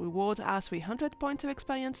weaver. The rewards are 300 points of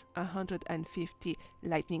experience, 150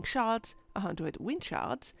 lightning shards, 100 wind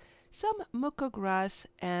shards, some moko grass,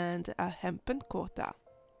 and a hempen quota.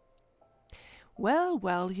 Well,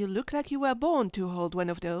 well, you look like you were born to hold one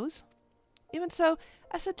of those. Even so,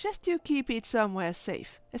 I suggest you keep it somewhere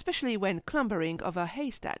safe, especially when clambering over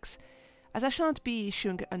haystacks, as I shan't be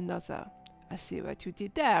issuing another. I see what you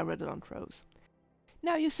did there, Redolent Rose.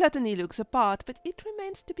 Now you certainly look the part, but it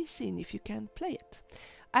remains to be seen if you can play it.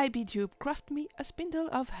 I bid you craft me a spindle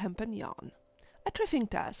of hempen yarn. A trifling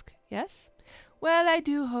task, yes? Well, I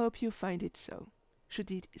do hope you find it so. Should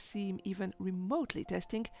it seem even remotely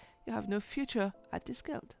testing, you have no future at this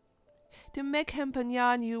guild. To make hempen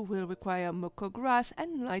yarn, you will require moko grass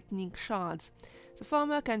and lightning shards. The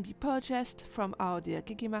former can be purchased from our dear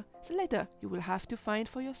Kigima, the latter you will have to find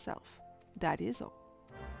for yourself. That is all.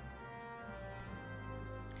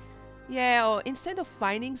 Yeah, or instead of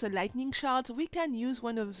finding the lightning shards, we can use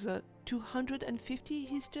one of the 250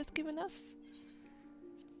 he's just given us.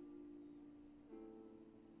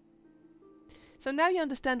 So now you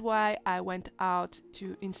understand why I went out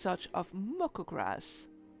in search of moko grass.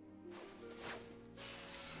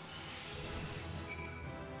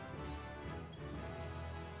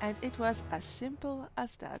 And it was as simple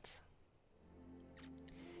as that.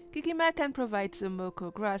 Kigima can provide the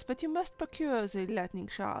moko grass, but you must procure the lightning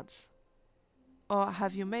shards. Or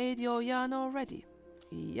have you made your yarn already?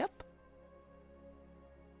 Yep.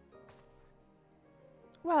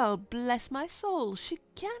 Well, bless my soul, she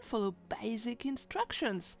can follow basic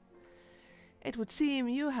instructions. It would seem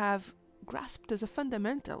you have grasped the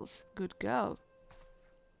fundamentals. Good girl.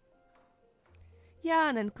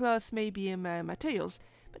 Yarn and cloth may be mere materials,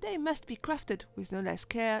 but they must be crafted with no less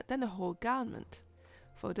care than a whole garment.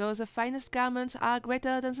 For though the finest garments are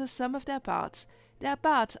greater than the sum of their parts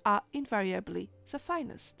are invariably the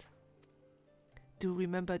finest. Do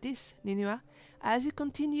remember this, Ninua, as you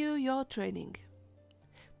continue your training.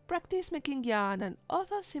 Practice making yarn and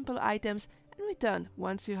other simple items and return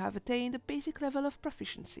once you have attained a basic level of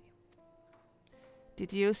proficiency.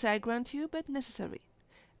 Did use I grant you, but necessary,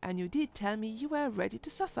 and you did tell me you were ready to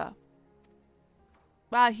suffer.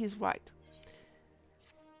 Well, he's right.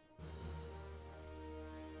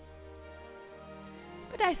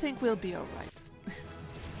 But I think we'll be alright.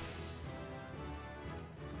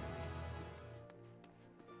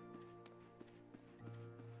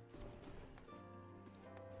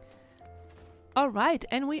 Alright,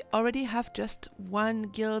 and we already have just one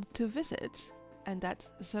guild to visit, and that's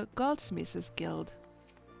the Goldsmiths Guild.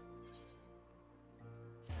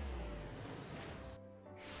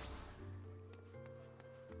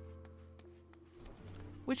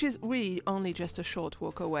 Which is really only just a short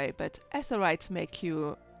walk away, but Aetherites make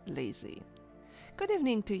you lazy. Good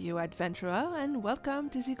evening to you, adventurer, and welcome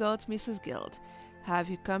to the Goldsmiths Guild. Have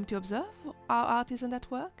you come to observe our artisan at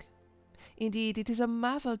work? Indeed, it is a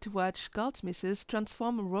marvel to watch goldsmiths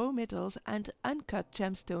transform raw metals and uncut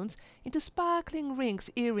gemstones into sparkling rings,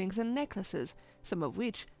 earrings, and necklaces, some of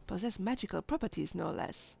which possess magical properties no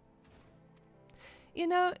less. You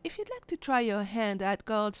know, if you'd like to try your hand at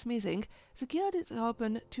goldsmithing, the guild is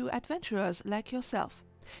open to adventurers like yourself.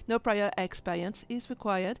 No prior experience is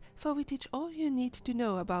required, for we teach all you need to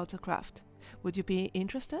know about the craft. Would you be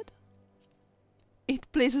interested? It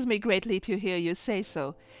pleases me greatly to hear you say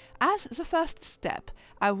so. As the first step,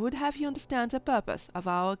 I would have you understand the purpose of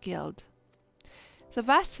our guild. The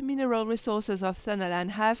vast mineral resources of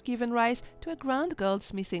Thunalan have given rise to a grand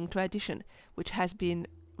goldsmithing tradition, which has been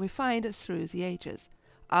refined through the ages.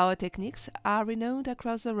 Our techniques are renowned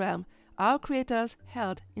across the realm, our creators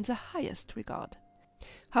held in the highest regard.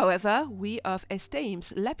 However, we of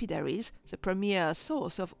Estaim's lapidaries, the premier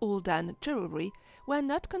source of Ul'dah jewelry, were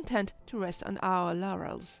not content to rest on our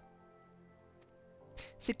laurels.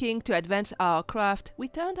 Seeking to advance our craft, we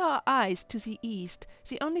turned our eyes to the east,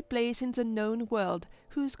 the only place in the known world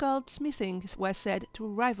whose goldsmithing was said to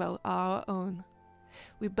rival our own.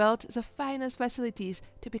 We built the finest facilities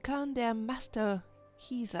to become their master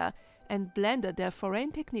hither, and blended their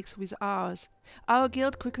foreign techniques with ours. Our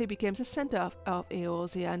guild quickly became the center of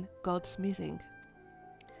Eorzean goldsmithing.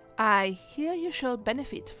 I hear you shall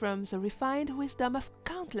benefit from the refined wisdom of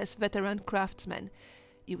countless veteran craftsmen.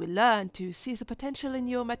 You will learn to see the potential in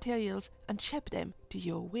your materials and shape them to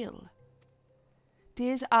your will.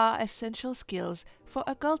 These are essential skills, for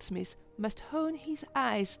a goldsmith must hone his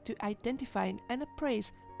eyes to identify and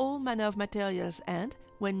appraise all manner of materials and,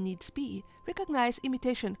 when needs be, recognize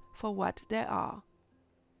imitation for what they are.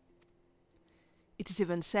 It is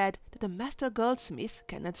even said that a master goldsmith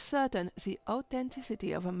can ascertain the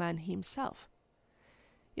authenticity of a man himself.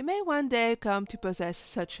 You may one day come to possess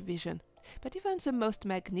such vision, but even the most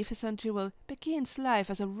magnificent jewel begins life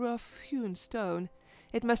as a rough-hewn stone.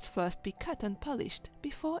 It must first be cut and polished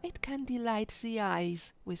before it can delight the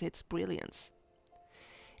eyes with its brilliance.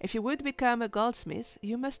 If you would become a goldsmith,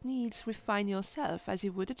 you must needs refine yourself as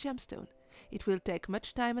you would a gemstone. It will take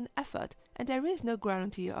much time and effort, and there is no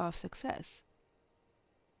guarantee of success.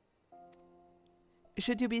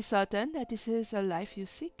 Should you be certain that this is a life you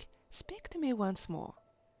seek, speak to me once more.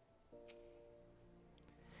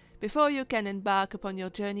 Before you can embark upon your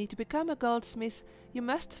journey to become a goldsmith, you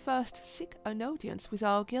must first seek an audience with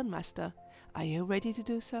our guildmaster. Are you ready to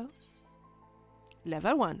do so?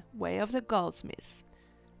 Level 1, Way of the Goldsmith.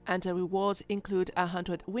 And the rewards include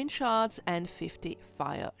 100 wind shards and 50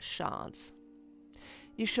 fire shards.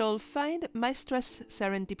 You shall find Mistress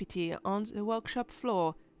Serendipity on the workshop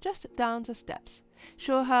floor, just down the steps.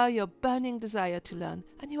 Show her your burning desire to learn,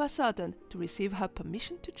 and you are certain to receive her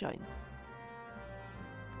permission to join.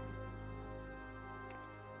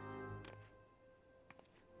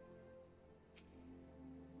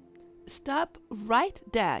 Stop right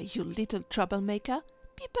there, you little troublemaker.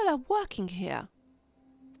 People are working here.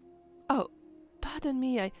 Oh, pardon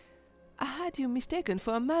me, I had you mistaken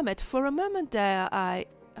for a mermaid. For a moment there,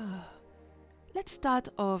 Let's start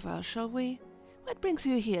over, shall we? What brings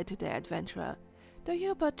you here today, adventurer? Do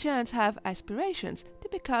you perchance have aspirations to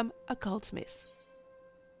become a goldsmith?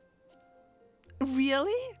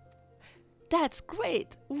 Really? That's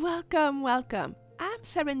great! Welcome, welcome. I'm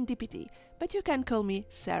Serendipity, but you can call me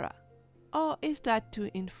Sarah. Or is that too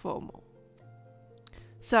informal?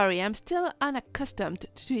 Sorry, I'm still unaccustomed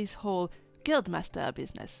to this whole guildmaster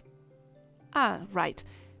business. Ah, right.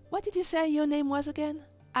 What did you say your name was again?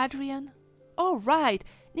 Adrian? Oh, right,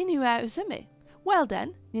 Ninua Uzume. Well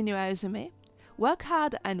then, Ninua Uzume, work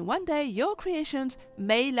hard and one day your creations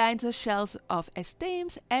may line the shelves of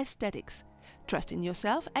Esteem's aesthetics. Trust in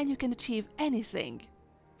yourself and you can achieve anything.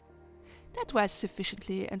 That was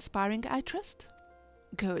sufficiently inspiring, I trust.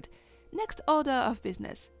 Good. Next order of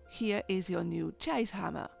business. Here is your new chase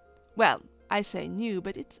hammer. Well, I say new,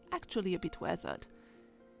 but it's actually a bit weathered.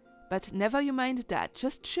 But never you mind that,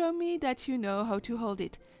 just show me that you know how to hold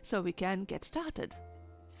it, so we can get started.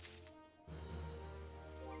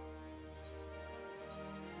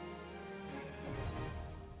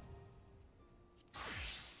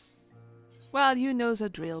 Well, you know the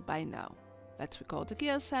drill by now. Let's record the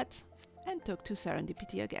gear set and talk to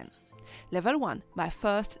Serendipity again. Level 1, my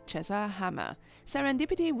first Chaser hammer.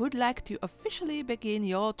 Serendipity would like to officially begin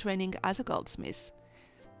your training as a goldsmith.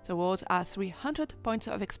 The rewards are 300 points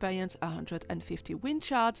of experience, 150 wind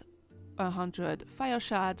shards, 100 fire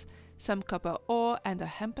shards, some copper ore and a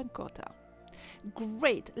hempen quota.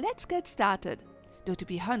 Great, let's get started. Though to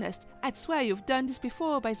be honest, I'd swear you've done this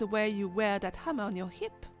before by the way you wear that hammer on your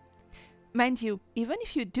hip. Mind you, even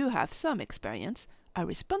if you do have some experience, a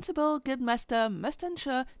responsible guildmaster must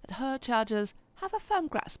ensure that her charges have a firm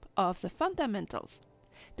grasp of the fundamentals.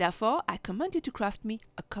 Therefore, I command you to craft me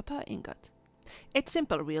a copper ingot. It's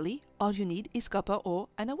simple really, all you need is copper ore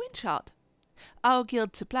and a wind shard. Our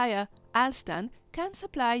guild supplier, Ul'dah, can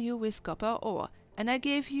supply you with copper ore, and I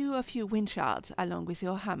gave you a few wind shards along with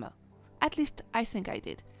your hammer. At least I think I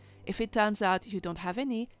did. If it turns out you don't have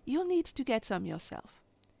any, you'll need to get some yourself.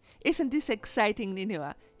 Isn't this exciting,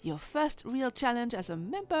 Ninua? Your first real challenge as a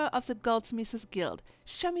member of the Goldsmiths Guild.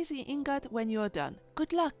 Show me the ingot when you're done.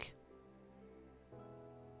 Good luck!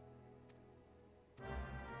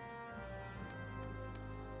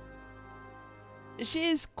 She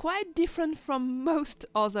is quite different from most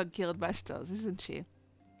other guildmasters, isn't she?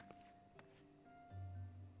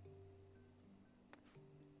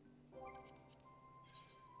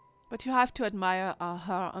 But you have to admire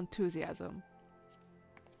her enthusiasm.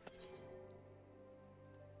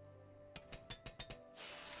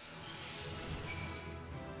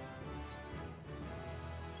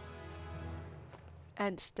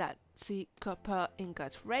 And that's the copper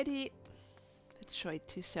ingot ready. Let's show it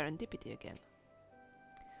to Serendipity again.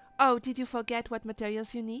 Oh, did you forget what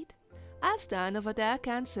materials you need? Alstan over there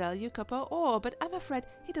can sell you copper ore, but I'm afraid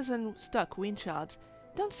he doesn't stock wind shards.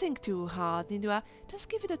 Don't think too hard, Ninua. Just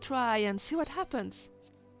give it a try and see what happens.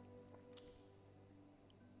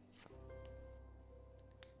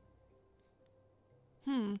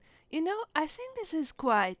 You know, I think this is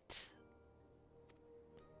quite...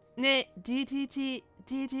 Ne,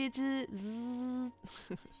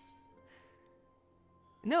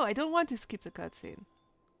 No, I don't want to skip the cutscene.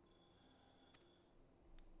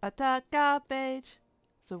 Attack garbage,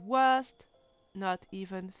 the worst, not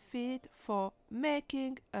even fit for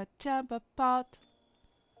making a chamber pot.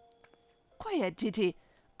 Quiet, Gigi.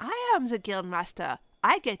 I am the guild master.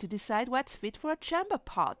 I get to decide what's fit for a chamber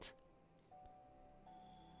pot.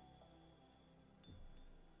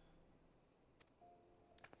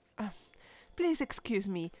 Please excuse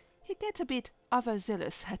me. He gets a bit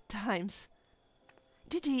overzealous at times.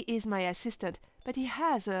 Gigi is my assistant, but he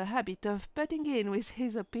has a habit of butting in with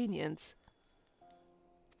his opinions.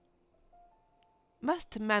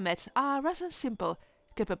 Most mammoths are rather simple,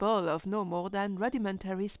 capable of no more than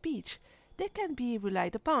rudimentary speech. They can be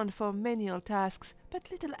relied upon for menial tasks,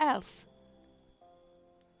 but little else.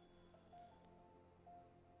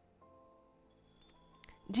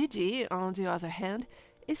 Gigi, on the other hand,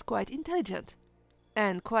 is quite intelligent,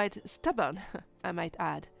 and quite stubborn, I might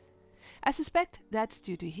add. I suspect that's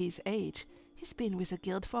due to his age. He's been with the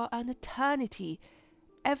guild for an eternity,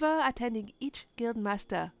 ever attending each guild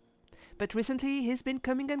master. But recently he's been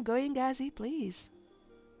coming and going as he please.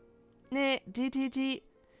 Ne, Gigi,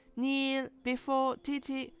 kneel before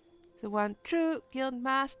Gigi, the one true guild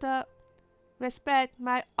master. Respect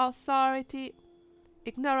my authority,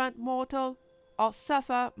 ignorant mortal, or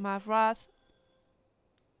suffer my wrath.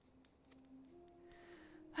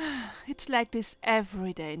 It's like this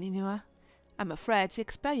every day, Ninua. I'm afraid the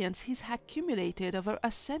experience he's accumulated over a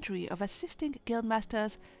century of assisting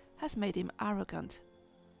guildmasters has made him arrogant.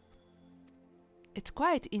 It's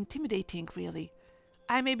quite intimidating, really.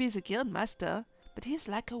 I may be the guildmaster, but he's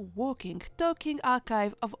like a walking, talking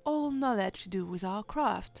archive of all knowledge to do with our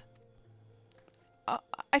craft.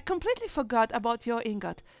 I completely forgot about your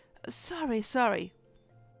ingot. Sorry.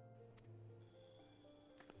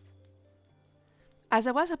 As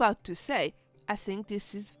I was about to say, I think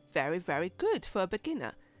this is very good for a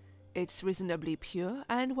beginner. It's reasonably pure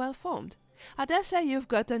and well formed. I dare say you've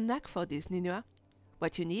got a knack for this, Ninua.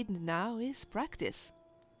 What you need now is practice.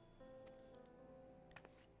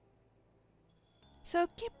 So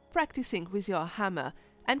keep practicing with your hammer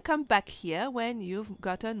and come back here when you've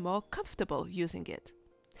gotten more comfortable using it.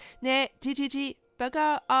 Ne, Gigi,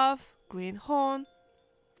 bugger off, greenhorn.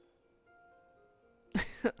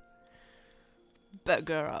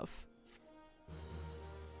 Bugger off.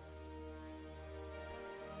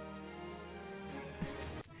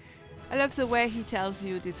 I love the way he tells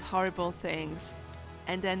you these horrible things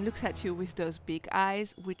and then looks at you with those big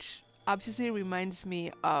eyes, which obviously reminds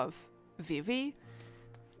me of Vivi.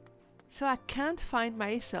 So I can't find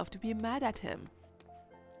myself to be mad at him.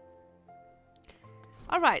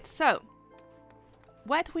 Alright, so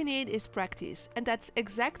what we need is practice, and that's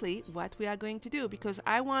exactly what we are going to do, because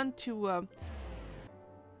I want to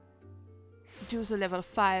do the level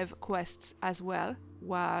 5 quests as well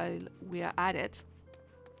while we are at it.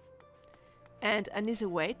 And an easy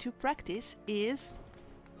way to practice is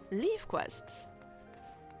Levequests.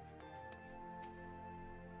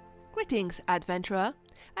 Greetings, adventurer.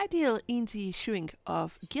 I deal in the issuing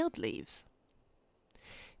of guild leaves.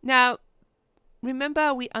 Now,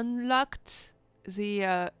 remember we unlocked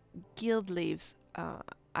the guild leaves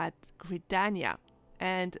at Gridania,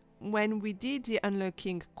 and when we did the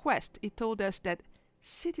unlocking quest, it told us that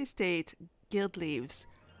city-state guild leaves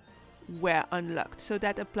were unlocked. So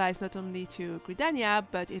that applies not only to Gridania,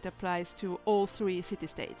 but it applies to all 3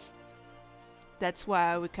 city-states. That's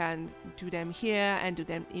why we can do them here and do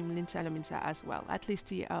them in Linsa Lominsa as well, at least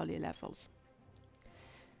the early levels.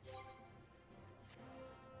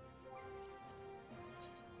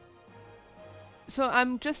 So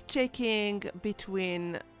I'm just checking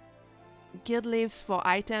between guild leaves for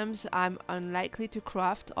items I'm unlikely to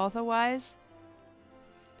craft otherwise,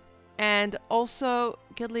 and also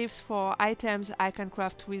guild leaves for items I can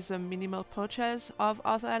craft with a minimal purchase of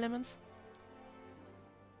other elements.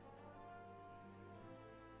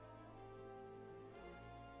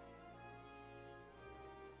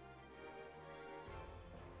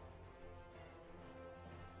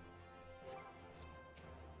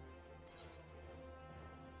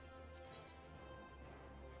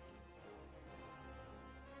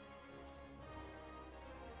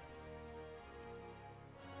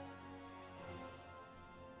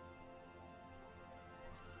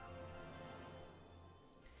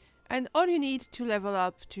 And all you need to level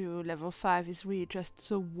up to level 5 is really just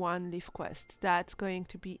the one Levequest. That's going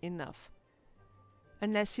to be enough.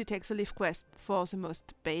 Unless you take the Levequest for the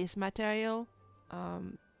most base material.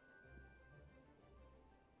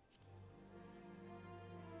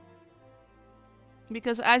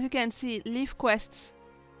 Because as you can see, Levequests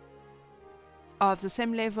of the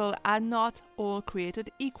same level are not all created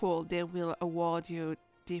equal. They will award you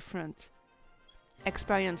different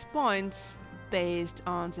experience points based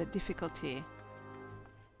on the difficulty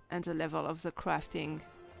and the level of the crafting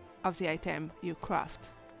of the item you craft.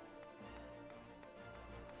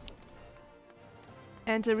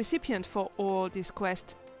 And the recipient for all these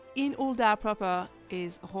quests in Ul'dah proper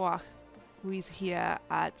is Roach, who is here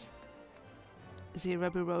at the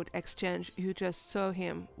Ruby Road Exchange. You just saw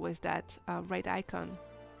him with that red icon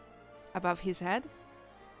above his head.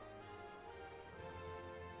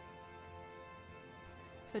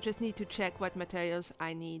 So I just need to check what materials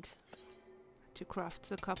I need to craft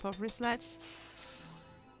the copper wristlets.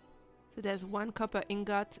 So there's one copper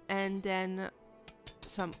ingot and then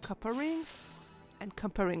some copper rings. And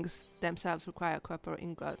copper rings themselves require copper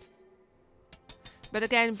ingot. But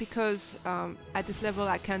again, because at this level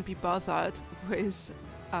I can't be bothered with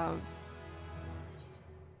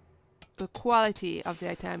the quality of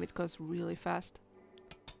the item, it goes really fast.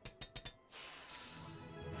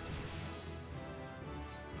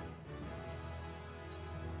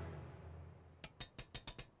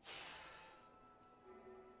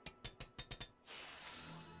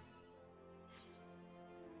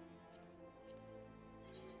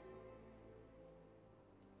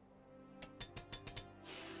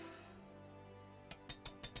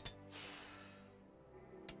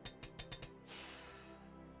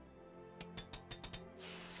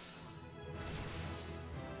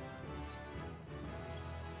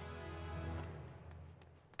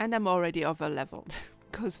 And I'm already over leveled.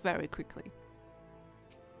 Goes very quickly.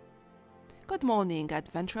 Good morning,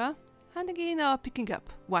 adventurer. Handing in or picking up?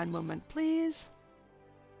 One moment, please.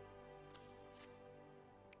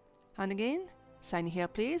 Handing in. Sign here,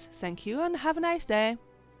 please. Thank you, and have a nice day.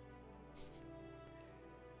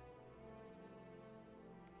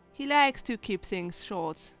 He likes to keep things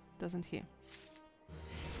short, doesn't he?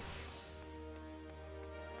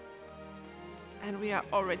 And we are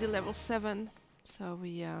already level 7. So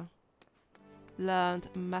we learned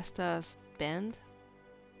Master's Bend,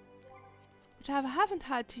 which I haven't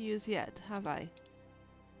had to use yet, have I?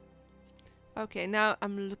 Okay, now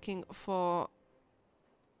I'm looking for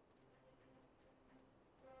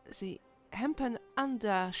the hempen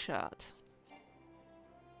undershirt.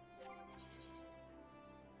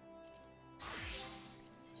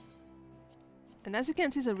 And as you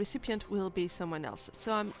can see, the recipient will be someone else.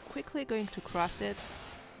 So I'm quickly going to craft it.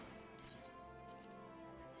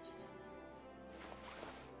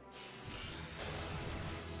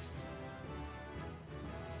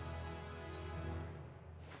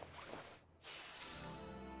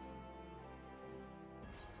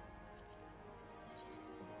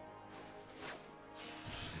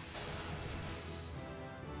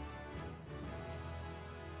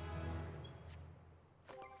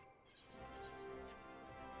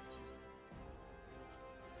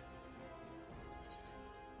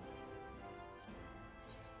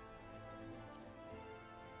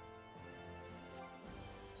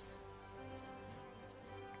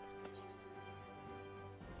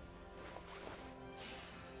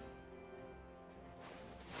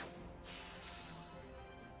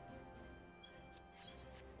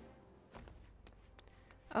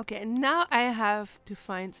 Okay, now I have to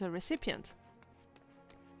find the recipient,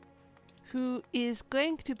 who is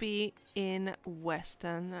going to be in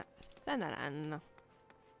Western Thanalan.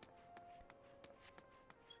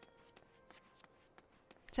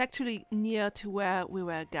 It's actually near to where we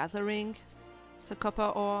were gathering the copper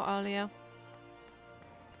ore earlier.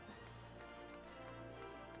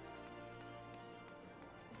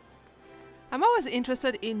 I'm always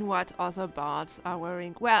interested in what other bards are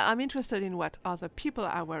wearing. Well, I'm interested in what other people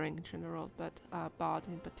are wearing in general, but bards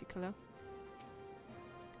in particular.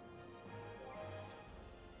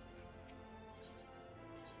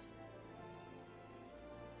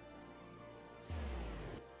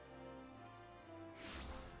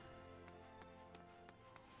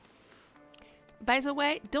 By the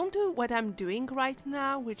way, don't do what I'm doing right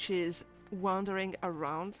now, which is wandering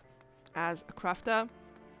around as a crafter.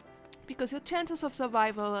 Because your chances of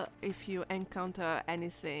survival, if you encounter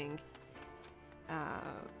anything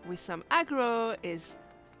with some aggro, is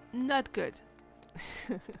not good.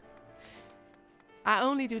 I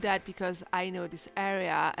only do that because I know this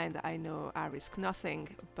area and I know I risk nothing,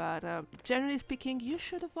 but generally speaking, you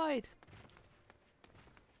should avoid.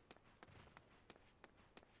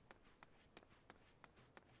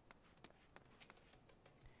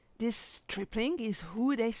 this stripling is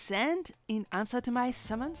who they send in answer to my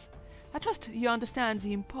summons? I trust you understand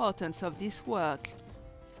the importance of this work.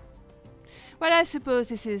 Well, I suppose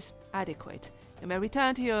this is adequate. You may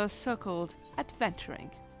return to your so-called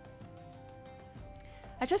adventuring.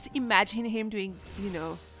 I just imagine him doing, you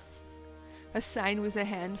know, a sign with a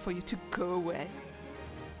hand for you to go away.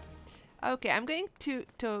 Okay, I'm going to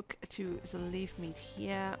talk to the leaf meat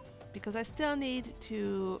here because I still need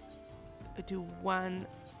to do one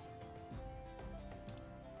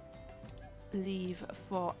leave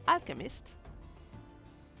for Alchemist.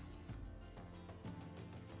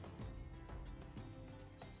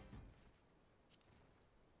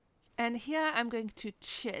 And here I'm going to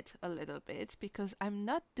cheat a little bit because I'm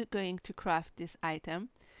not going to craft this item.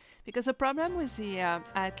 Because the problem with the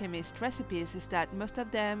Alchemist recipes is that most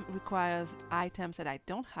of them requires items that I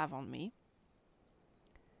don't have on me.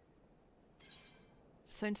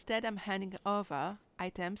 So instead I'm handing over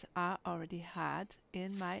items I already had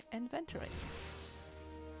in my inventory.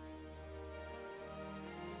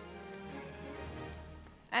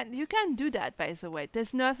 And you can do that, by the way.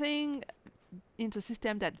 There's nothing in the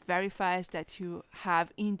system that verifies that you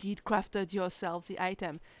have indeed crafted yourself the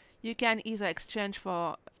item. You can either exchange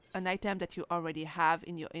for an item that you already have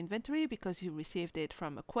in your inventory because you received it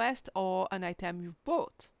from a quest, or an item you've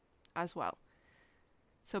bought as well.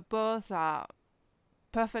 So both are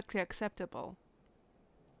perfectly acceptable.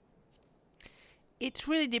 It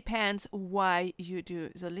really depends why you do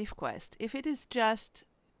the leaf quest. If it is just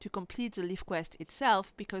to complete the leaf quest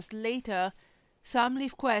itself, because later some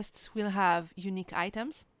leaf quests will have unique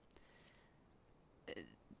items,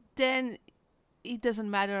 then it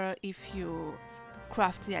doesn't matter if you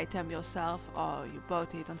craft the item yourself or you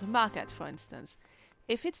bought it on the market, for instance.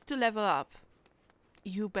 If it's to level up,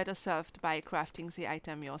 you better served by crafting the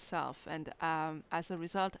item yourself, and as a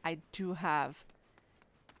result I do have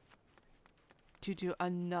to do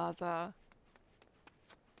another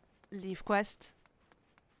leaf quest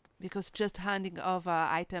because just handing over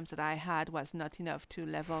items that I had was not enough to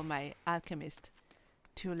level my alchemist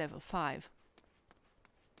to level 5.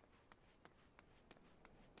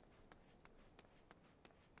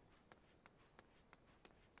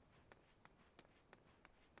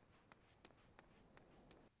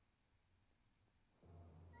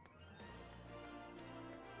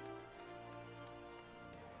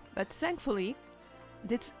 But thankfully,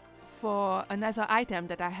 that's for another item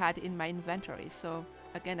that I had in my inventory, so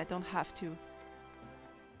again I don't have to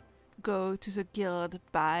go to the guild,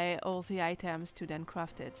 buy all the items to then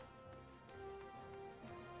craft it.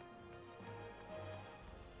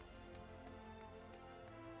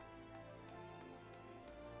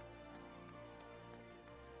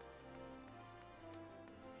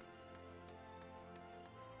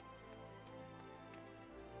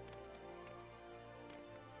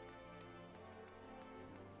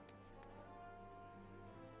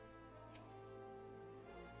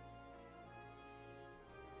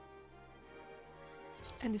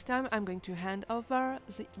 And this time I'm going to hand over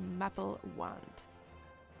the maple wand.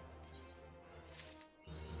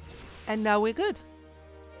 And now we're good.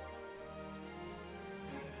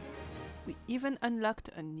 We even unlocked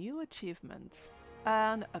a new achievement.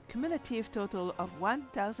 Earn a cumulative total of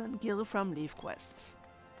 1000 gil from Levequests.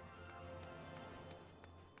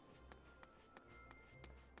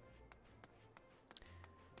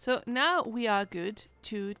 So now we are good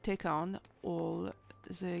to take on all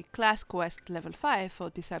the class quest level 5 for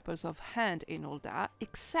Disciples of Hand in Ul'dah,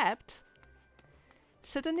 except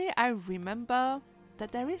suddenly I remember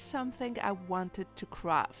that there is something I wanted to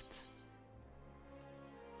craft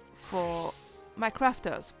for my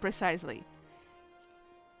crafters, precisely.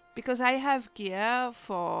 Because I have gear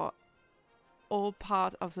for all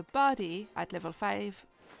part of the body at level 5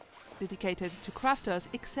 dedicated to crafters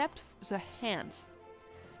except the hands.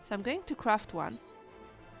 So I'm going to craft one.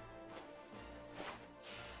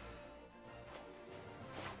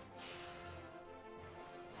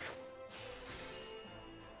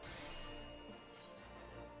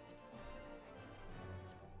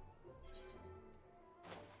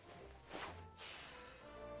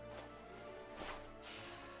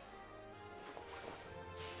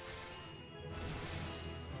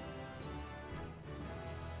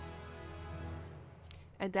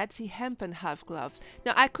 And that's the hempen half gloves.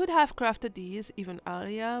 Now I could have crafted these even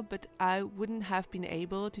earlier, but I wouldn't have been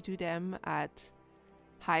able to do them at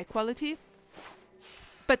high quality.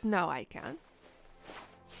 But now I can.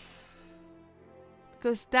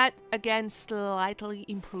 Because that again slightly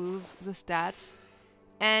improves the stats.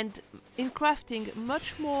 And in crafting,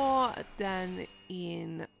 much more than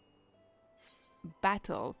in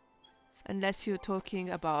battle, unless you're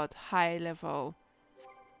talking about high level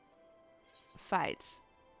fights,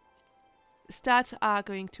 stats are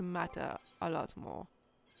going to matter a lot more.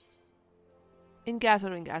 In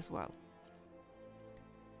gathering as well.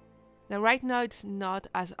 Now right now it's not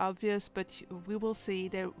as obvious, but we will see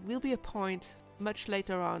there will be a point much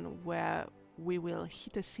later on where we will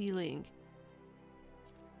hit a ceiling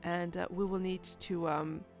and we will need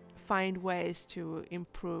to find ways to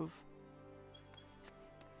improve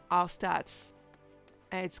our stats.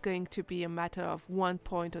 And it's going to be a matter of 1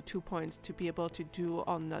 point or 2 points to be able to do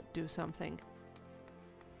or not do something.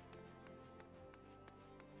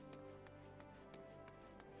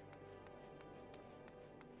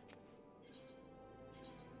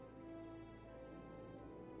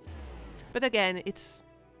 But again, it's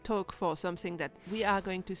talk for something that we are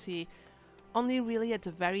going to see only really at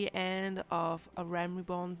the very end of a Realm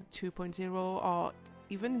Reborn 2.0 or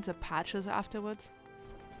even in the patches afterwards.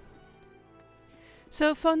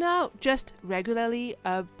 So for now, just regularly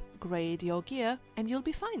upgrade your gear and you'll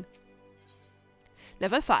be fine.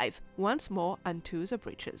 Level 5, once more unto the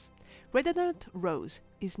Breeches. Redundant Rose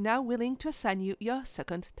is now willing to assign you your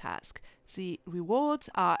second task. The rewards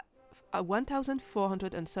are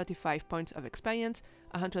 1,435 points of experience,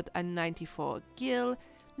 194 gil,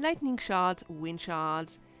 lightning shards, wind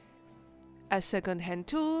shards, a second-hand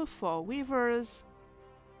tool for weavers,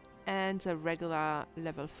 and the regular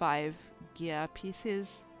level 5 gear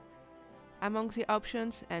pieces among the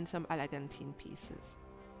options, and some elegantine pieces.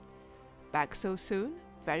 Back so soon?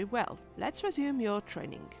 Very well, let's resume your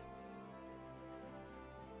training.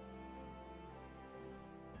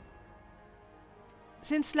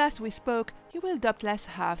 Since last we spoke, you will doubtless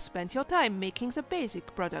have spent your time making the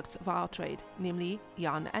basic products of our trade, namely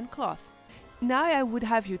yarn and cloth. Now I would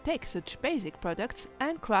have you take such basic products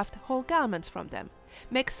and craft whole garments from them.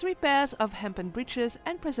 Make 3 pairs of hempen breeches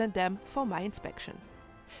and present them for my inspection.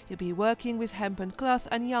 You'll be working with hempen cloth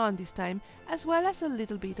and yarn this time, as well as a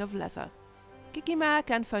little bit of leather. Kikima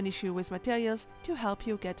can furnish you with materials to help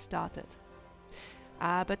you get started.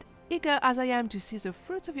 But eager as I am to see the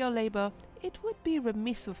fruits of your labor, it would be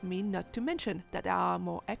remiss of me not to mention that there are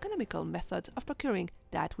more economical methods of procuring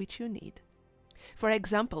that which you need. For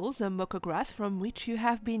example, the mocha grass from which you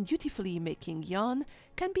have been dutifully making yarn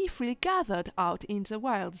can be freely gathered out in the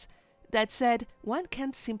wilds. That said, one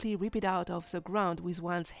can't simply rip it out of the ground with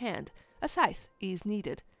one's hand. A scythe is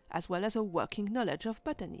needed, as well as a working knowledge of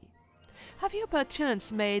botany. Have you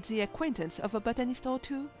perchance made the acquaintance of a botanist or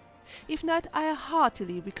two? If not, I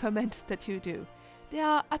heartily recommend that you do. They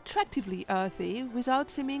are attractively earthy without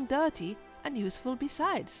seeming dirty and useful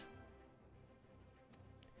besides.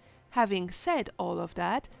 Having said all of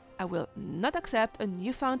that, I will not accept a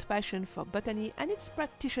newfound passion for botany and its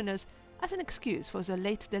practitioners as an excuse for the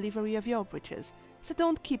late delivery of your breeches, so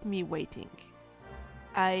don't keep me waiting.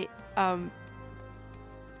 I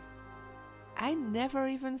never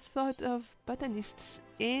even thought of botanists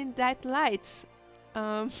in that light.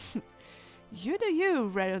 You do you,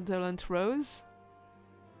 Redolent Rose.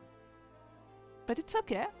 But it's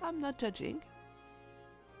okay, I'm not judging.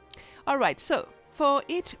 Alright, so for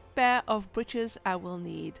each pair of breeches I will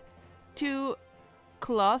need 2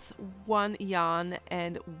 cloth, 1 yarn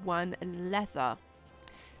and 1 leather.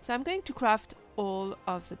 So I'm going to craft all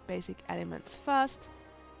of the basic elements first.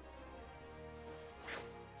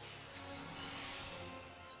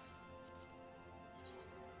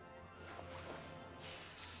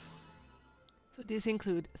 So these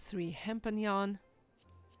include 3 hempen yarn.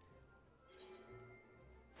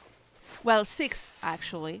 Well, 6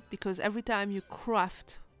 actually, because every time you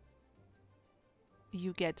craft,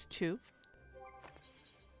 you get 2.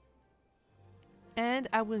 And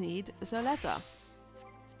I will need the leather,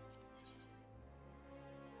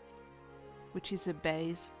 which is a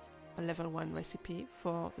base, a level 1 recipe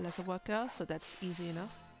for leather worker, so that's easy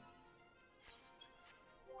enough.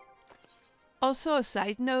 Also, a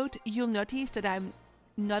side note, you'll notice that I'm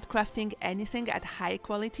not crafting anything at high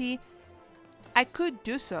quality. I could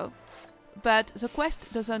do so, but the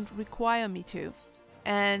quest doesn't require me to.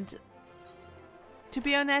 And to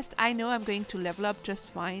be honest, I know I'm going to level up just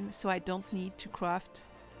fine, so I don't need to craft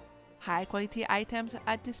high quality items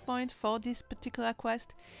at this point for this particular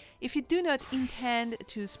quest. If you do not intend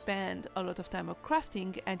to spend a lot of time on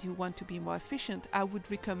crafting and you want to be more efficient, I would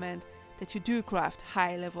recommend that you do craft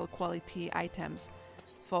high level quality items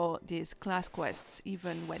for these class quests,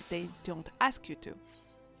 even when they don't ask you to.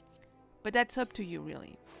 But that's up to you,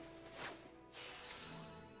 really.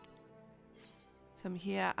 So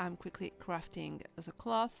here I'm quickly crafting the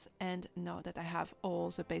cloth, and now that I have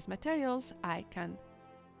all the base materials, I can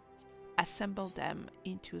assemble them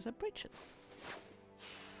into the breeches.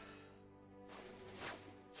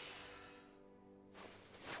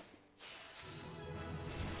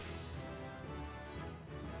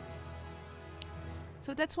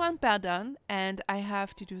 So that's one pair done, and I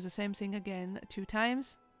have to do the same thing again 2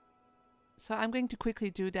 times. So I'm going to quickly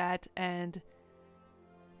do that, and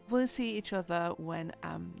we'll see each other when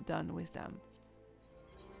I'm done with them.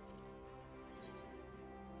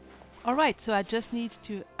 Alright, so I just need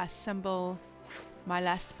to assemble my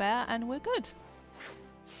last pair and we're good.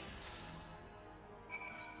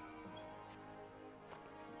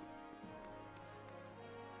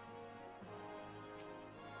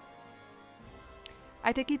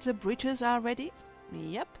 I take it the breeches are ready?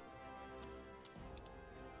 Yep.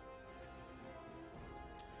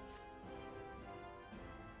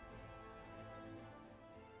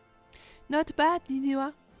 Not bad,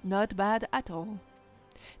 Ninua. Not bad at all.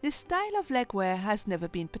 This style of legwear has never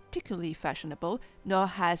been particularly fashionable, nor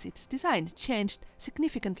has its design changed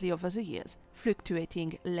significantly over the years,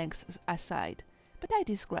 fluctuating lengths aside, but I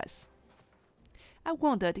digress. I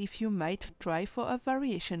wondered if you might try for a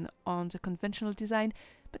variation on the conventional design,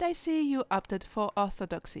 but I see you opted for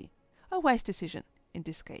orthodoxy, a wise decision in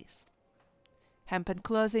this case. Hempen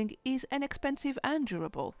clothing is inexpensive and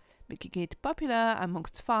durable, making it popular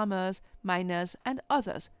amongst farmers, miners, and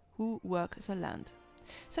others who work the land.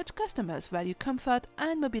 Such customers value comfort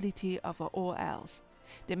and mobility over all else.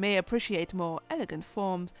 They may appreciate more elegant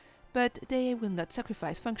forms, but they will not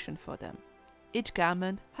sacrifice function for them. Each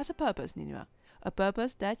garment has a purpose, Ninua, a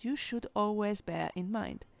purpose that you should always bear in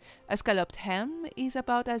mind. A scalloped hem is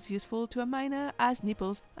about as useful to a miner as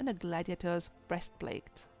nipples on a gladiator's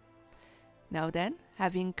breastplate. Now then,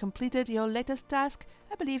 having completed your latest task,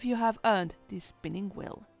 I believe you have earned this spinning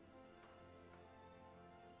wheel.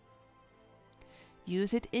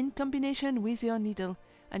 Use it in combination with your needle,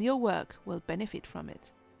 and your work will benefit from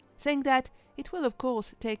it. Saying that, it will of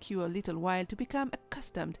course take you a little while to become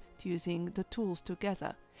accustomed to using the tools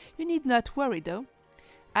together. You need not worry though.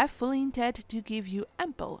 I fully intend to give you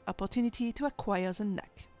ample opportunity to acquire the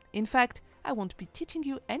knack. In fact, I won't be teaching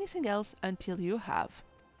you anything else until you have.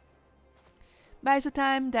 By the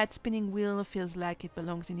time that spinning wheel feels like it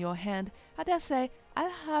belongs in your hand, I dare say I'll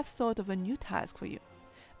have thought of a new task for you.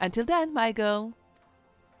 Until then, my girl.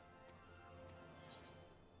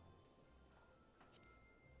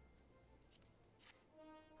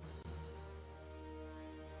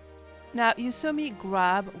 Now, you saw me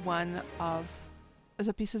grab one of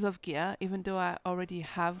the pieces of gear, even though I already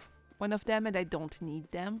have one of them and I don't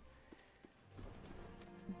need them.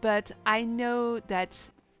 But I know that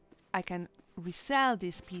I can resell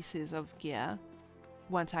these pieces of gear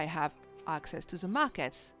once I have access to the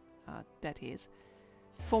markets, that is,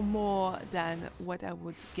 for more than what I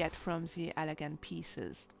would get from the elegant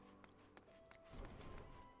pieces.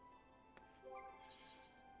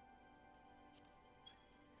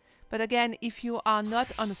 But again, if you are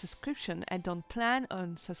not on a subscription and don't plan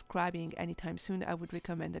on subscribing anytime soon, I would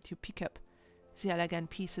recommend that you pick up the elegant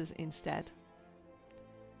pieces instead,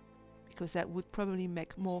 because that would probably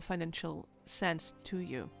make more financial sense to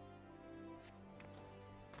you,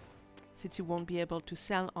 since you won't be able to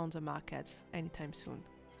sell on the market anytime soon.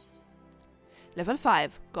 Level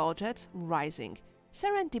 5, Gorgets Rising.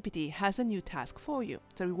 Serendipity has a new task for you.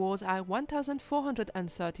 The rewards are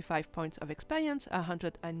 1,435 points of experience,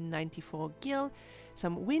 194 gil,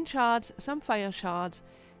 some wind shards, some fire shards,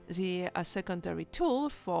 a secondary tool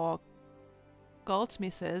for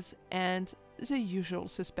goldsmiths, and the usual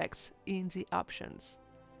suspects in the options.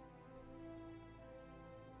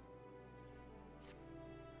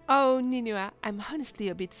 Oh, Ninua, I'm honestly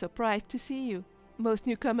a bit surprised to see you. Most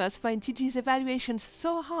newcomers find Gigi's evaluations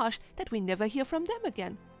so harsh that we never hear from them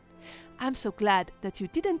again. I'm so glad that you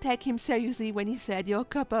didn't take him seriously when he said your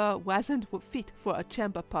copper wasn't fit for a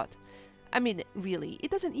chamber pot. I mean, really,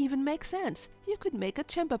 it doesn't even make sense. You could make a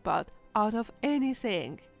chamber pot out of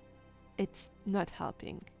anything. It's not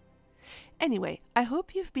helping. Anyway, I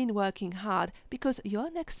hope you've been working hard, because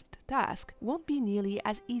your next task won't be nearly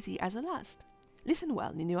as easy as the last. Listen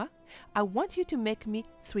well, Ninua. I want you to make me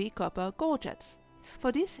 3 copper gorgets.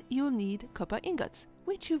 For this, you'll need copper ingots,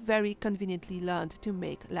 which you very conveniently learned to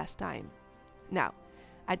make last time. Now,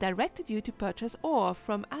 I directed you to purchase ore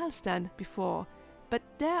from Ul'dah before, but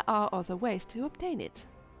there are other ways to obtain it.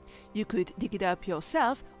 You could dig it up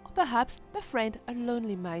yourself, or perhaps befriend a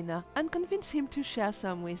lonely miner and convince him to share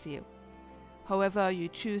some with you. However you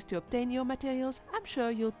choose to obtain your materials, I'm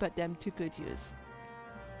sure you'll put them to good use.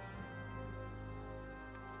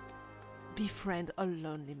 Befriend a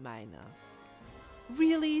lonely miner.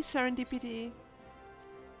 Really, Serendipity?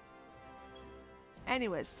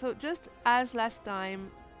 Anyways, so just as last time,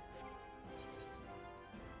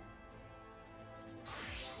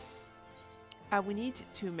 we need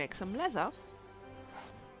to make some leather.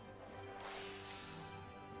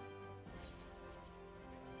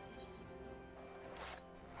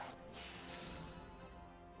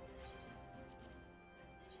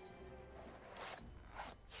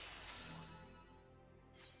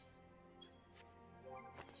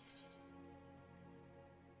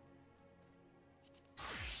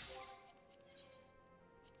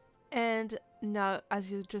 And now, as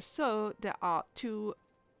you just saw, there are 2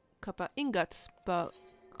 copper ingots per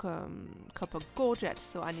copper gorget,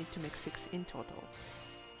 so I need to make 6 in total.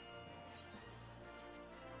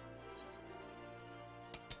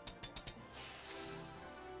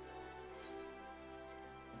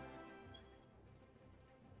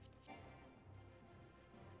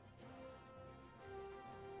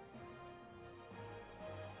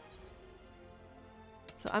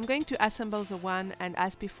 So I'm going to assemble the one, and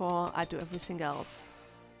as before, I do everything else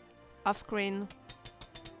off screen.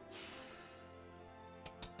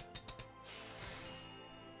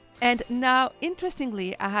 And now,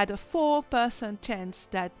 interestingly, I had a 4% chance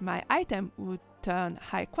that my item would turn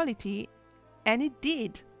high quality, and it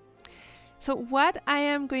did. So what I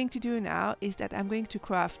am going to do now is that I'm going to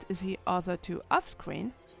craft the other 2 off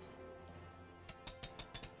screen.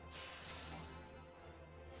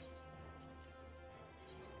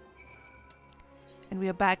 And we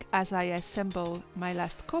are back as I assemble my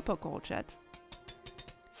last copper gorget.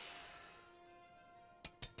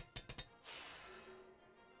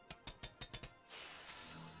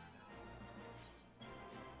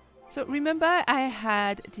 So remember, I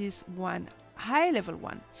had this one high level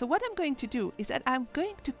one. So what I'm going to do is that I'm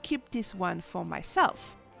going to keep this one for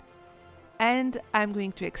myself. And I'm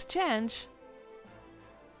going to exchange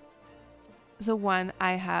the one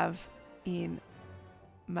I have in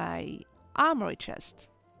my armory chest,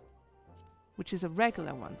 which is a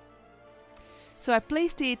regular one. So I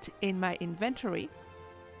placed it in my inventory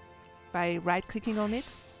by right-clicking on it.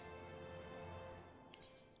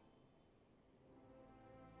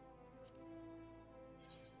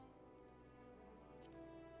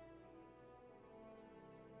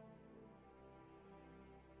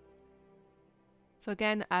 So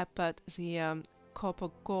again, I put the copper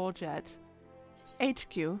gorget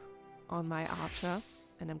HQ on my archer,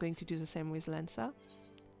 and I'm going to do the same with Lancer.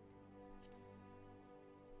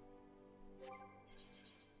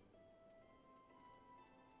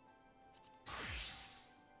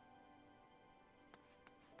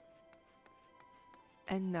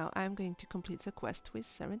 And now I'm going to complete the quest with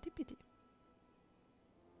Serendipity.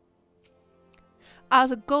 Are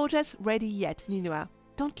the gorgets ready yet, Ninua?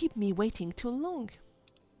 Don't keep me waiting too long.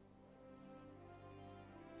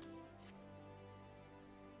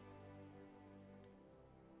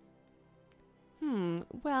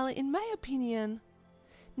 Well, in my opinion,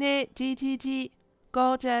 ne GGG,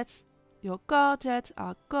 gorgets, your gorgets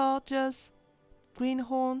are gorgeous,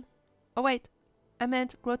 greenhorn, oh wait, I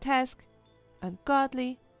meant grotesque,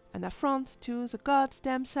 ungodly, an affront to the gods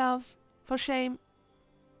themselves, for shame.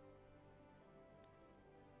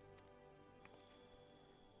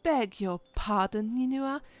 Beg your pardon,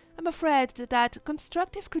 Ninua. I'm afraid that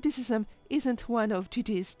constructive criticism isn't one of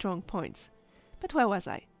Gigi's strong points. But where was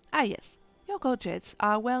I? Ah yes, your gorgets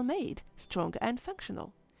are well made, strong and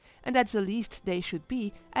functional. And at the least they should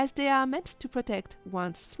be, as they are meant to protect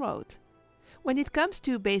one's throat. When it comes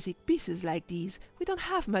to basic pieces like these, we don't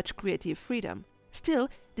have much creative freedom. Still,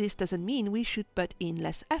 this doesn't mean we should put in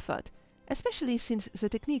less effort, especially since the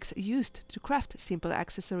techniques used to craft simple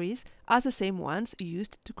accessories are the same ones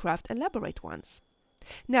used to craft elaborate ones.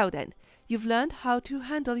 Now then, you've learned how to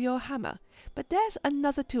handle your hammer, but there's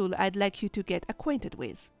another tool I'd like you to get acquainted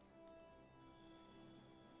with.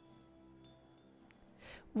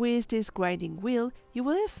 With this grinding wheel, you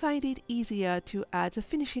will find it easier to add the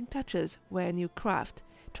finishing touches when you craft.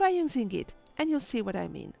 Try using it, and you'll see what I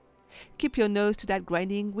mean. Keep your nose to that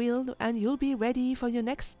grinding wheel, and you'll be ready for your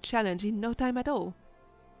next challenge in no time at all.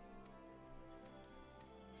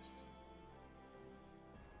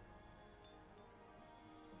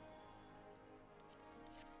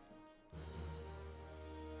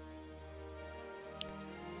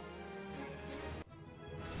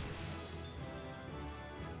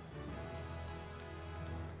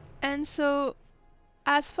 And so,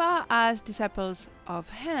 as far as Disciples of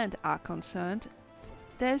Hand are concerned,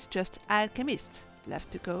 there's just Alchemist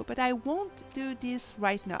left to go, but I won't do this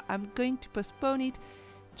right now. I'm going to postpone it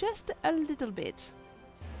just a little bit.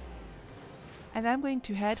 And I'm going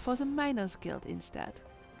to head for the Miners Guild instead.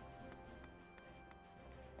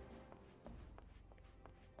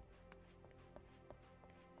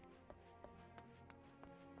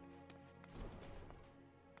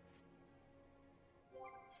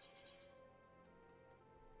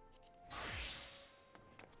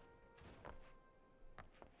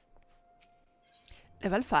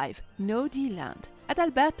 Level 5. Know the land.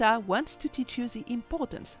 Adalberta wants to teach you the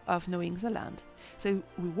importance of knowing the land. The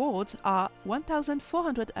rewards are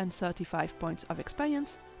 1,435 points of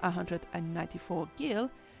experience, 194 gil,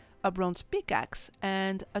 a bronze pickaxe,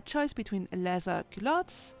 and a choice between leather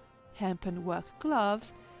culottes, hempen work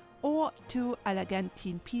gloves, or 2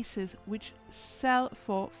 Alagantine pieces which sell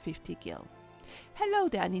for 50 gil. Hello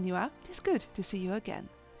there, Ninua. It is good to see you again.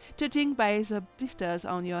 Judging by the blisters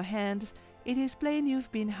on your hands, it is plain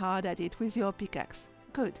you've been hard at it with your pickaxe.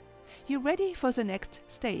 Good. You ready for the next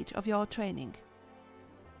stage of your training?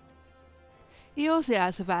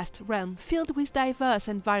 Eorzea's vast realm, filled with diverse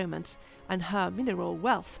environments, and her mineral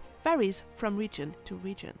wealth varies from region to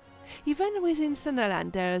region. Even within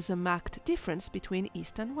Thunderland there is a marked difference between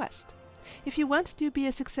East and West. If you want to be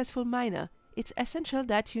a successful miner, it's essential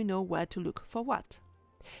that you know where to look for what.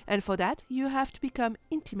 And for that you have to become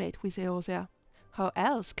intimate with Eorzea. How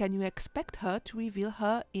else can you expect her to reveal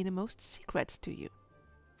her innermost secrets to you?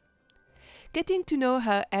 Getting to know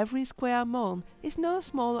her every square mole is no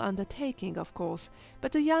small undertaking, of course,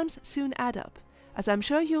 but the yams soon add up, as I'm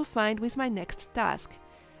sure you'll find with my next task.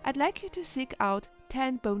 I'd like you to seek out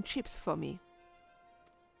 10 bone chips for me.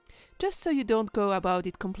 Just so you don't go about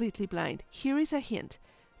it completely blind, here is a hint.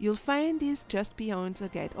 You'll find these just beyond the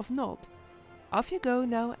gate of Nold. Off you go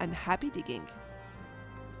now, and happy digging!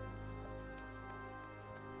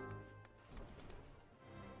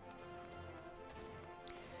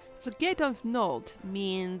 The Gate of Nold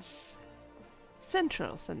means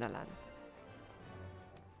Central Thunderland.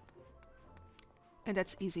 And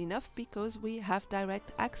that's easy enough because we have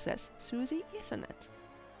direct access through the Ethernet.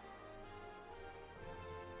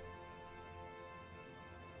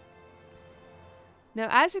 Now,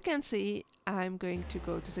 as you can see, I'm going to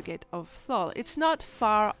go to the Gate of Thol. It's not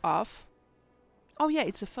far off. Oh yeah,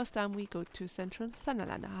 it's the first time we go to Central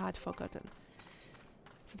Thunderland. I had forgotten.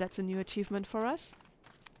 So that's a new achievement for us.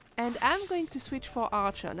 And I'm going to switch for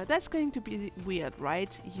Archer. Now that's going to be weird,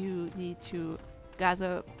 right? You need to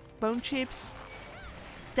gather bone chips.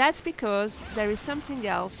 That's because there is something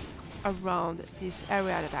else around this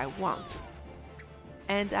area that I want.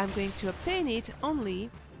 And I'm going to obtain it only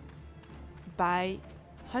by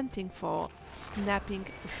hunting for snapping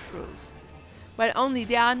shrews. Well,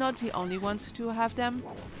 they are not the only ones to have them,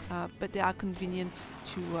 but they are convenient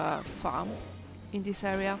to farm in this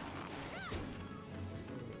area.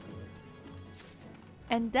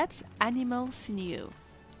 And that's animal sinew.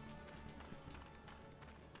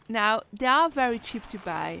 Now, they are very cheap to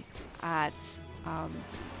buy at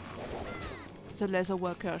the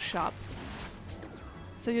leatherworker shop.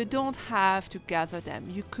 So you don't have to gather them.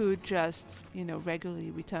 You could just,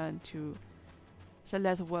 regularly return to the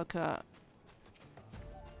leatherworker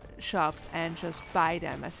shop and just buy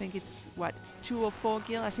them. I think it's, it's 2 or 4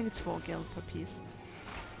 gil? I think it's 4 gil per piece.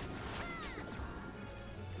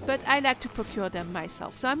 But I like to procure them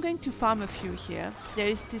myself. So I'm going to farm a few here. There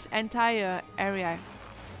is this entire area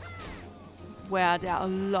where there are a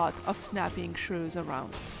lot of snapping shrews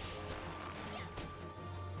around.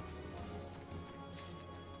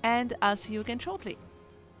 And I'll see you again shortly.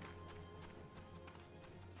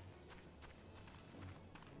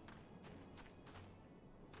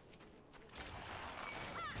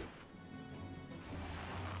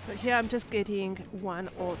 So here I'm just getting 1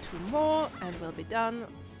 or 2 more and we'll be done.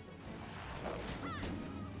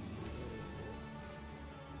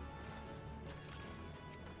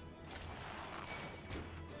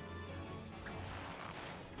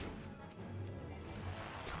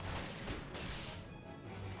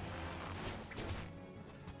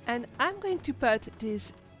 And I'm going to put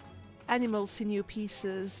these animal sinew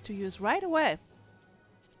pieces to use right away.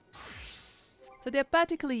 So they're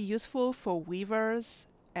particularly useful for weavers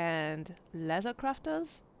and leather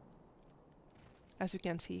crafters, as you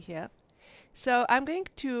can see here. So I'm going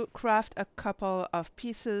to craft a couple of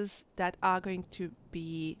pieces that are going to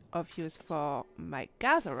be of use for my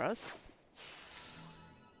gatherers.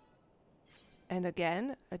 And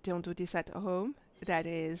again, don't do this at home. That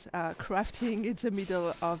is crafting in the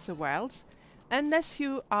middle of the wilds, unless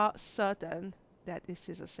you are certain that this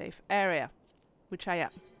is a safe area, which I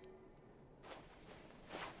am.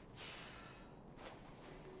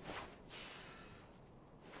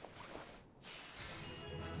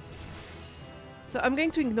 So I'm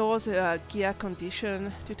going to ignore the gear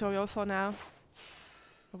condition tutorial for now.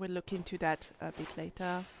 I will look into that a bit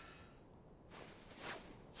later.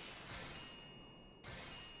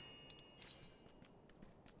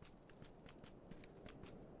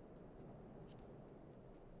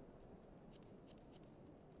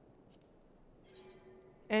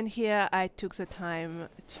 And here I took the time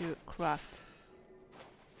to craft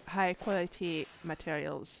high quality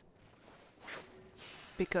materials,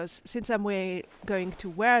 because since I'm going to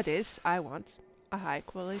wear this, I want a high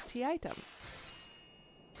quality item.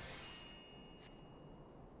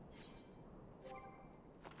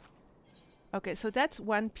 Okay, so that's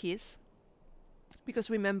 1 piece. Because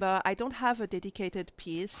remember, I don't have a dedicated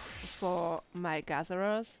piece for my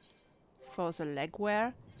gatherers, for the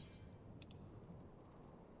legwear.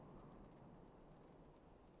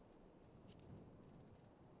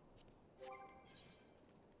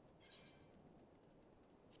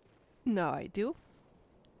 No, I do.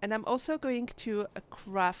 And I'm also going to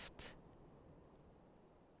craft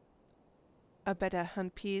a better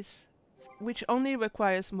handpiece, which only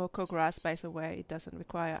requires moko grass, by the way. It doesn't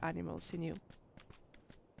require animal sinew.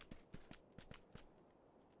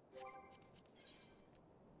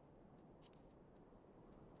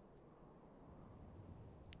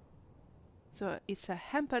 So it's a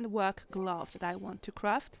hempen work glove that I want to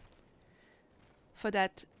craft. For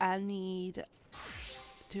that, I'll need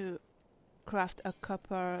to craft a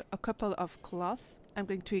couple of cloth. I'm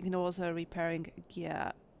going to ignore the repairing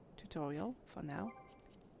gear tutorial for now.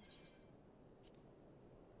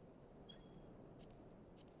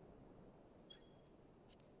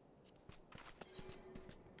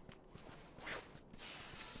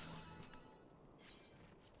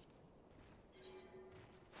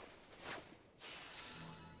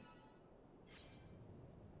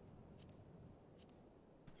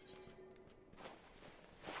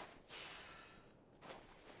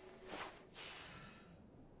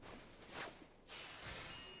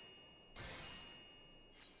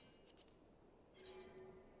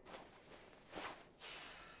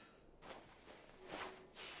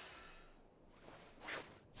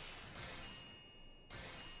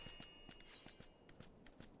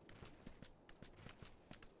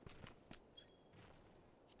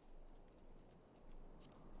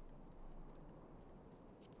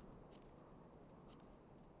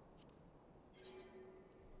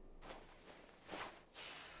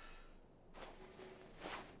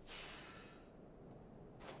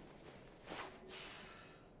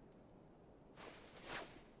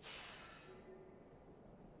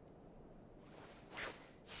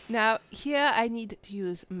 Now here I need to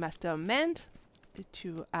use Master Mend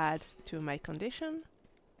to add to my condition.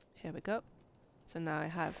 Here we go. So now I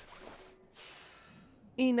have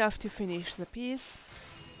enough to finish the piece.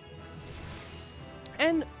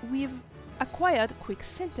 And we've acquired Quick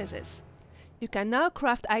Synthesis. You can now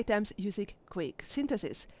craft items using Quick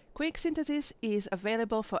Synthesis. Quick Synthesis is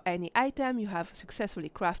available for any item you have successfully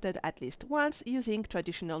crafted at least once using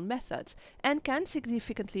traditional methods, and can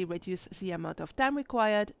significantly reduce the amount of time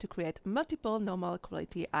required to create multiple normal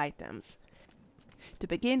quality items. To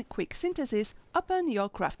begin Quick Synthesis, open your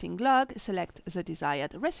crafting log, select the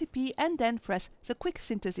desired recipe, and then press the Quick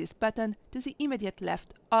Synthesis button to the immediate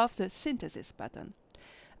left of the Synthesis button.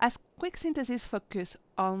 As Quick Synthesis focuses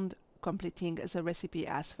on completing the recipe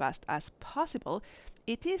as fast as possible,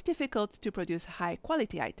 it is difficult to produce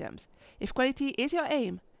high-quality items. If quality is your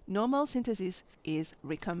aim, normal synthesis is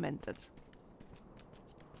recommended.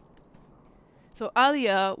 So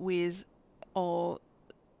earlier, with all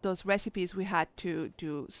those recipes we had to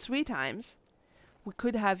do 3 times, we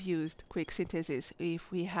could have used Quick Synthesis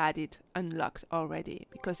if we had it unlocked already,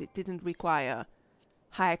 because it didn't require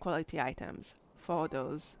high-quality items for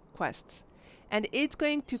those quests. And it's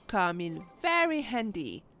going to come in very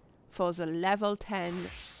handy for the level 10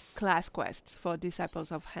 class quests for Disciples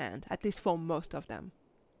of Hand, at least for most of them.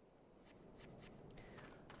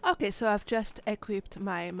 Okay, so I've just equipped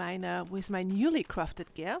my miner with my newly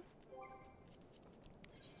crafted gear.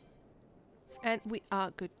 And we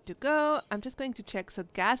are good to go. I'm just going to check the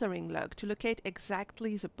gathering log to locate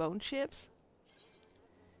exactly the bone chips.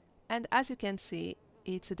 And as you can see,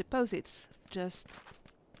 it's the deposits just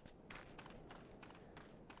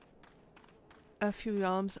a few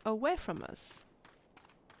arms away from us.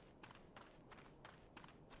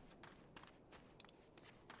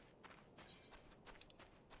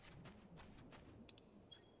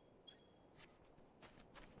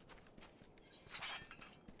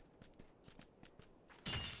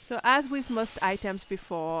 So as with most items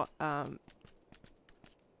before, I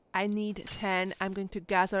need 10. I'm going to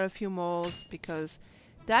gather a few more because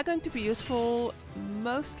they're going to be useful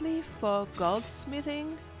mostly for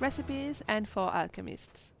goldsmithing recipes and for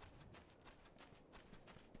alchemists.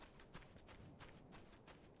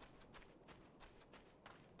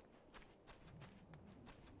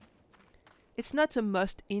 It's not the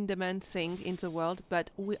most in-demand thing in the world,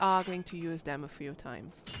 but we are going to use them a few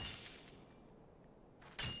times.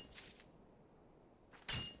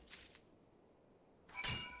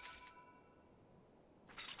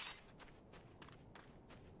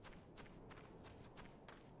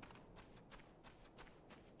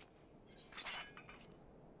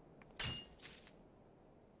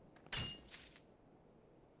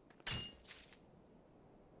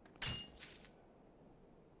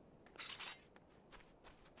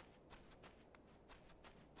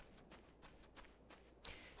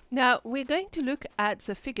 Now we're going to look at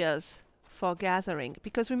the figures for gathering,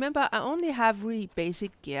 because remember I only have really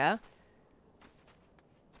basic gear,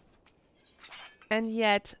 and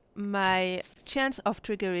yet my chance of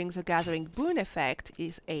triggering the gathering boon effect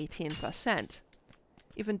is 18%,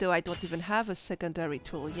 even though I don't even have a secondary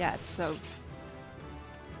tool yet. So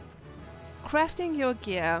crafting your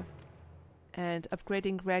gear and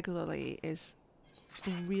upgrading regularly is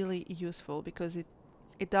really useful, because it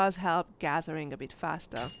does help gathering a bit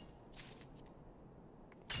faster.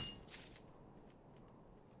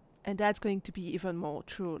 And that's going to be even more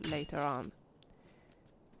true later on.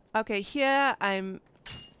 Okay, here I'm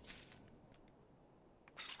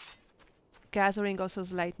gathering also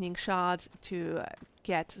the lightning shards to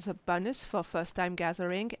get the bonus for first time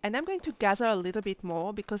gathering, and I'm going to gather a little bit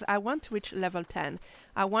more because I want to reach level 10.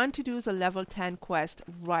 I want to do the level 10 quest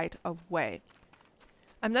right away.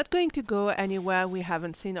 I'm not going to go anywhere we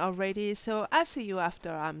haven't seen already, so I'll see you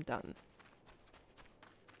after I'm done.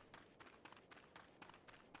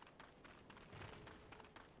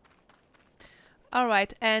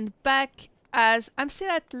 Alright, and back as I'm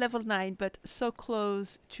still at level 9, but so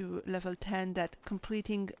close to level 10 that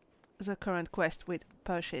completing the current quest would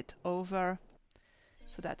push it over,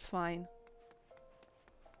 so that's fine.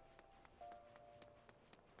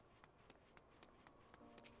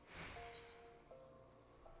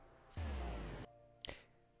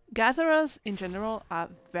 Gatherers in general are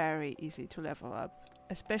very easy to level up,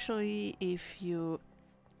 especially if you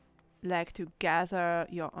like to gather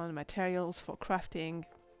your own materials for crafting.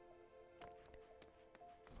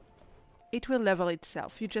 It will level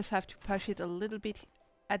itself. You just have to push it a little bit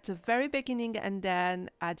at the very beginning and then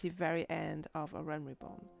at the very end of a run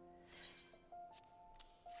Reborn.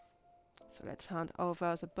 So let's hand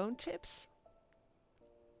over the bone chips.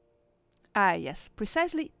 Ah yes,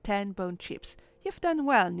 precisely 10 bone chips. You've done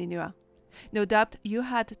well, Ninua. No doubt you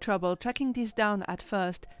had trouble tracking these down at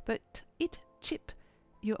first, but each chip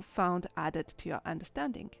you found added to your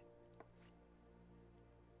understanding.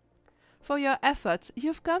 For your efforts,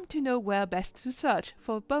 you've come to know where best to search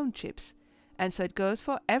for bone chips, and so it goes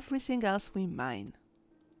for everything else we mine.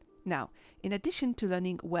 Now, in addition to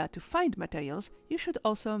learning where to find materials, you should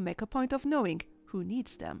also make a point of knowing who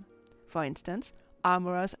needs them. For instance,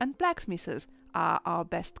 armorers and blacksmiths are our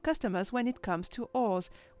best customers when it comes to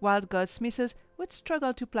ores, while goldsmiths would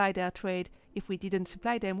struggle to ply their trade if we didn't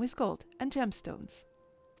supply them with gold and gemstones.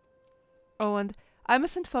 Oh, and I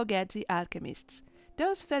mustn't forget the alchemists.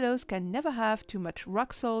 Those fellows can never have too much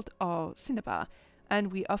rock salt or cinnabar,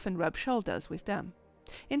 and we often rub shoulders with them.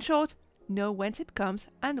 In short, know whence it comes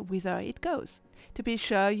and whither it goes. To be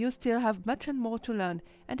sure, you still have much and more to learn,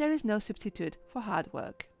 and there is no substitute for hard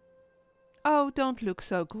work. Oh, don't look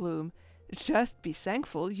so gloom. Just be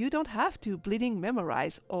thankful you don't have to bleeding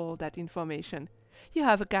memorize all that information. You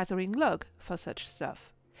have a gathering log for such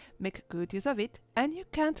stuff. Make good use of it, and you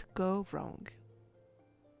can't go wrong.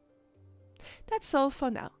 That's all for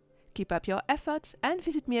now. Keep up your efforts and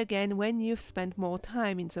visit me again when you've spent more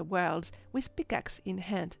time in the worlds with Pickaxe in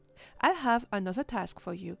hand. I'll have another task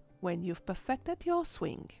for you when you've perfected your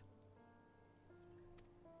swing.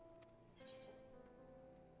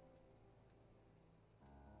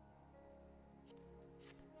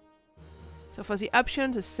 So for the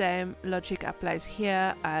options, the same logic applies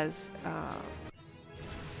here as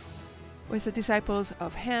with the Disciples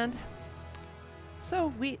of Hand.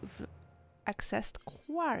 So we've accessed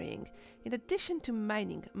quarrying. In addition to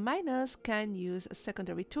mining, miners can use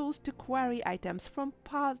secondary tools to quarry items from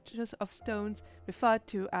patches of stones referred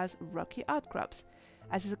to as rocky outcrops.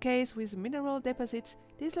 As is the case with mineral deposits,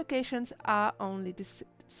 these locations are only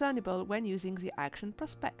discernible when using the action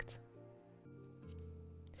prospect.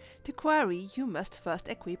 To quarry, you must first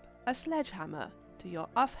equip a sledgehammer to your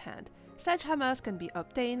offhand. Sledgehammers can be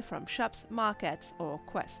obtained from shops, markets, or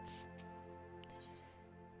quests.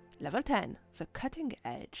 Level 10, the Cutting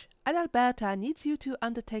Edge. Adalberta needs you to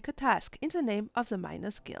undertake a task in the name of the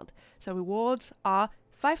Miners Guild. The rewards are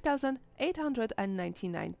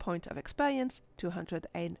 5,899 points of experience,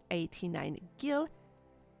 289 gil,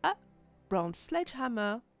 a bronze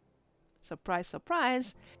sledgehammer, surprise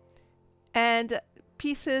surprise, and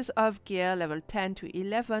pieces of gear level 10 to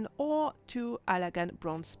 11 or 2 elegant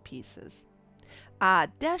bronze pieces. Ah,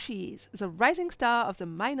 there she is, the rising star of the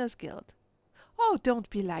Miners Guild. Oh, don't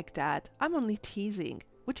be like that. I'm only teasing,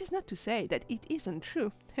 which is not to say that it isn't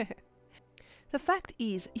true. The fact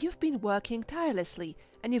is, you've been working tirelessly,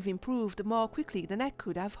 and you've improved more quickly than I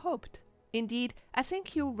could have hoped. Indeed, I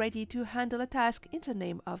think you're ready to handle a task in the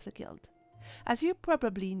name of the guild. As you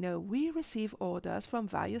probably know, we receive orders from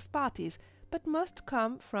various parties, but most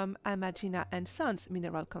come from Amagina and Sons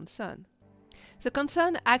Mineral Concern. The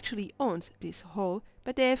concern actually owns this hole,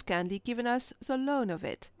 but they've kindly given us the loan of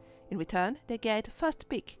it. In return, they get first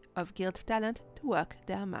pick of guild talent to work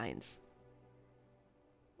their mines.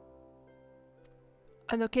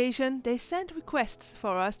 On occasion, they send requests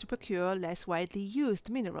for us to procure less widely used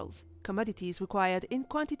minerals, commodities required in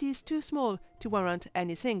quantities too small to warrant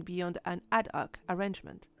anything beyond an ad hoc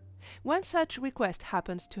arrangement. One such request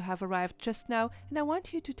happens to have arrived just now, and I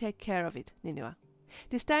want you to take care of it, Ninua.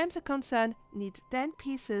 This time the concern needs 10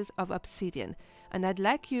 pieces of obsidian, and I'd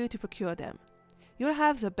like you to procure them. You'll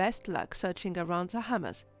have the best luck searching around the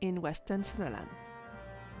hammers in Western Sunderland.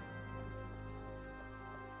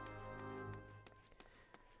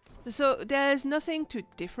 So there's nothing too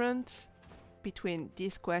different between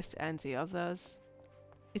this quest and the others.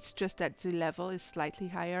 It's just that the level is slightly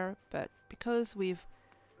higher, but because we've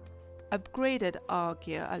upgraded our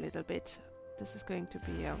gear a little bit, this is going to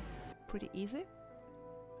be pretty easy.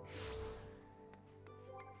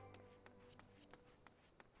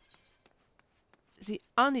 The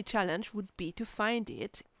only challenge would be to find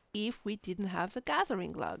it if we didn't have the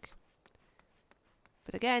gathering log.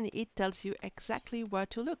 But again, it tells you exactly where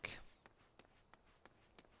to look.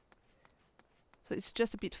 So it's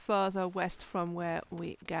just a bit further west from where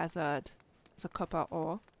we gathered the copper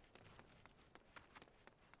ore.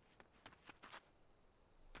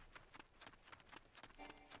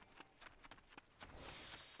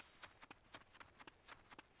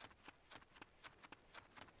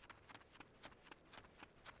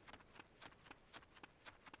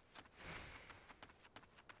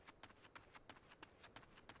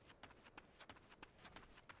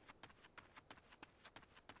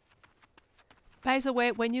 By the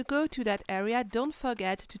way, when you go to that area, don't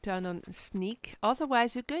forget to turn on sneak,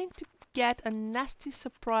 otherwise you're going to get a nasty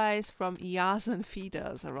surprise from Yazen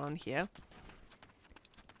feeders around here.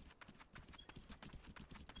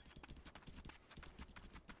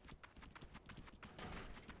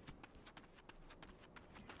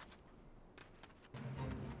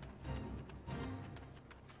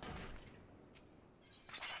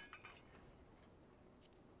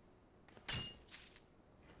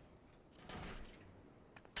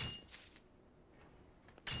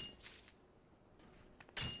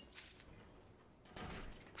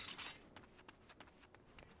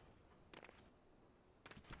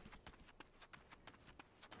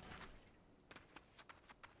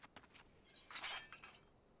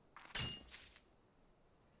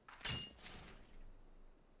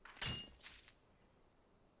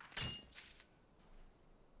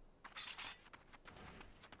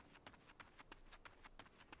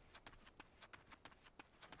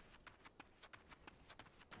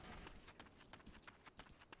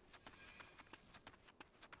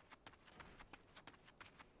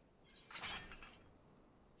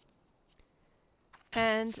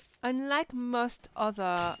 And unlike most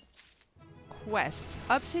other quests,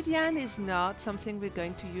 obsidian is not something we're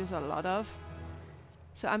going to use a lot of.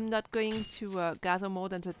 So I'm not going to gather more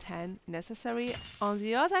than the 10 necessary. On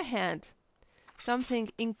the other hand, something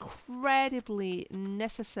incredibly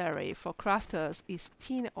necessary for crafters is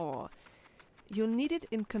tin ore. You'll need it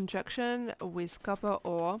in conjunction with copper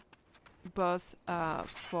ore, both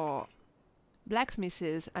for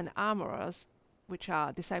blacksmiths and armorers, which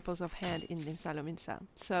are disciples of hand in Limsa Lominsa.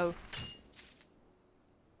 So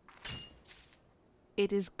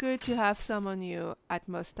it is good to have some on you at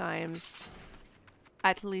most times,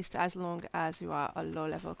 at least as long as you are a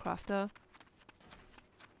low-level crafter.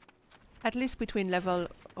 At least between level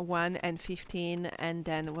 1 and 15, and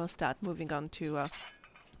then we'll start moving on to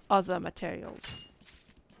other materials.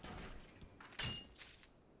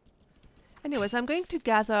 Anyways, I'm going to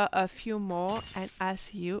gather a few more and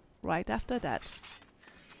ask you right after that.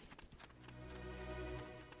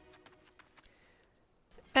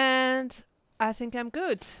 And I think I'm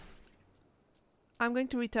good. I'm going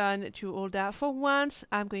to return to Ul'dah. For once,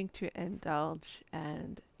 I'm going to indulge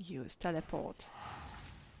and use teleport,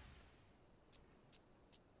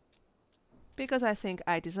 because I think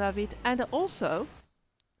I deserve it. And also,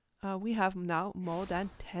 we have now more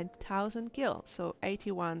than 10,000 gil, so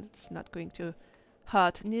 81 is not going to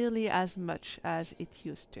hurt nearly as much as it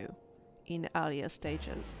used to in earlier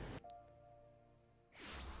stages.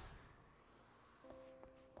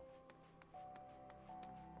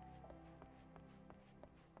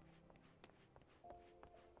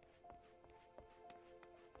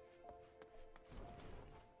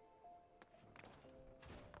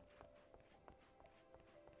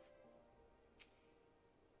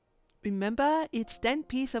 Remember, it's 10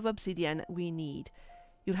 pieces of obsidian we need.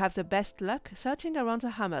 You'll have the best luck searching around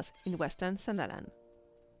the hammers in Western Sunderland.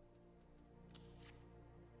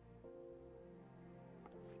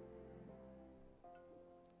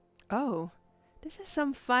 Oh, this is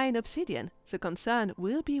some fine obsidian. The concern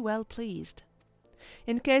will be well pleased.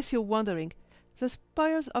 In case you're wondering, the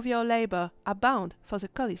spoils of your labor are bound for the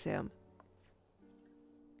Colosseum.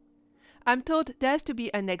 I'm told there's to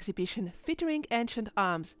be an exhibition featuring ancient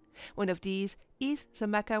arms. One of these is the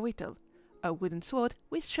Macarittle, a wooden sword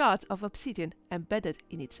with shards of obsidian embedded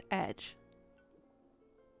in its edge.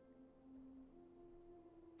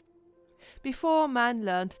 Before man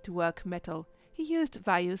learned to work metal, he used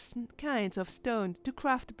various kinds of stone to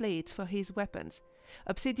craft blades for his weapons.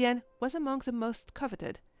 Obsidian was among the most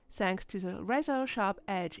coveted, thanks to the razor-sharp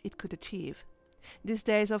edge it could achieve. These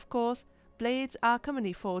days, of course, blades are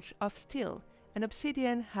commonly forged of steel, and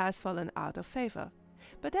obsidian has fallen out of favor.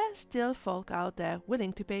 But there's still folk out there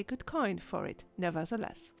willing to pay good coin for it,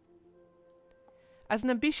 nevertheless. As an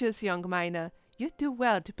ambitious young miner, you'd do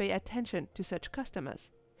well to pay attention to such customers.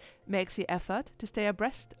 Make the effort to stay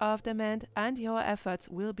abreast of demand, and your efforts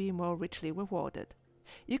will be more richly rewarded.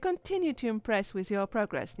 You continue to impress with your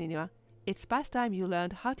progress, Ninua. It's past time you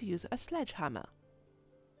learned how to use a sledgehammer.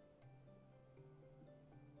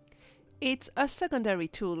 It's a secondary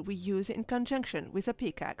tool we use in conjunction with a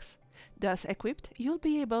pickaxe. Thus equipped, you'll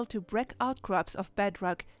be able to break outcrops of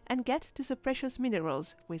bedrock and get to the precious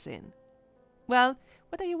minerals within. Well,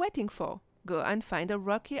 what are you waiting for? Go and find a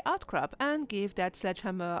rocky outcrop and give that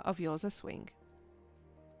sledgehammer of yours a swing.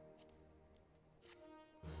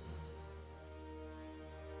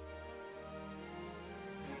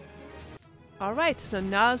 Alright, so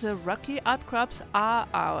now the rocky outcrops are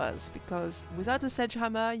ours, because without a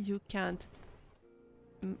sledgehammer you can't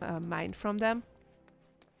mine from them.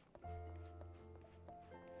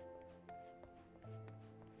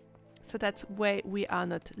 So that's why we are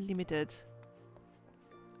not limited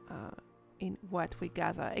in what we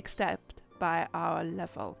gather, except by our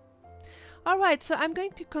level. Alright, so I'm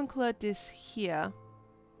going to conclude this here,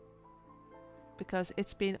 because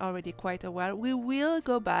it's been already quite a while. We will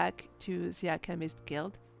go back to the Alchemist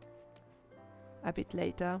Guild a bit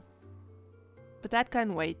later, but that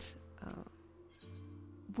can wait.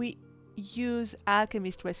 We use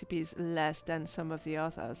alchemist recipes less than some of the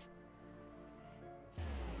others.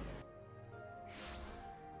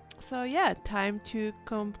 So yeah, time to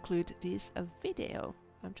conclude this video.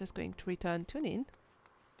 I'm just going to return to Nin,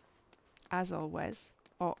 as always,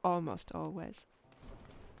 or almost always.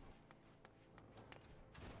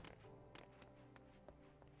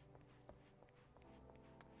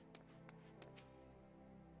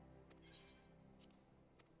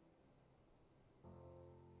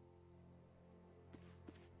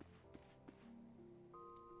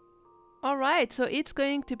 Alright, so it's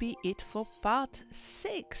going to be it for part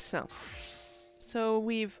 6. So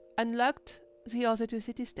we've unlocked the other two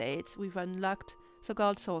city-states, we've unlocked the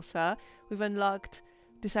Gold Saucer, we've unlocked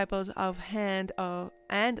Disciples of Hand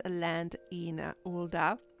and Land in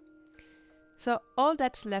Ul'dah. So all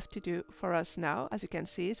that's left to do for us now, as you can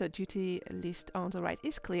see, the duty list on the right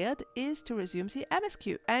is cleared, is to resume the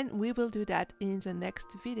MSQ, and we will do that in the next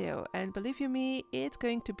video. And believe you me, it's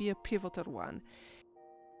going to be a pivotal one.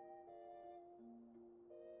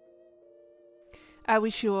 I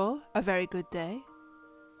wish you all a very good day,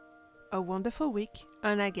 a wonderful week,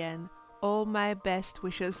 and again, all my best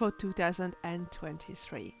wishes for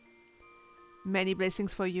 2023. Many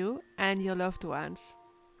blessings for you and your loved ones.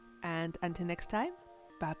 And until next time,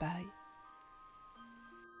 bye bye.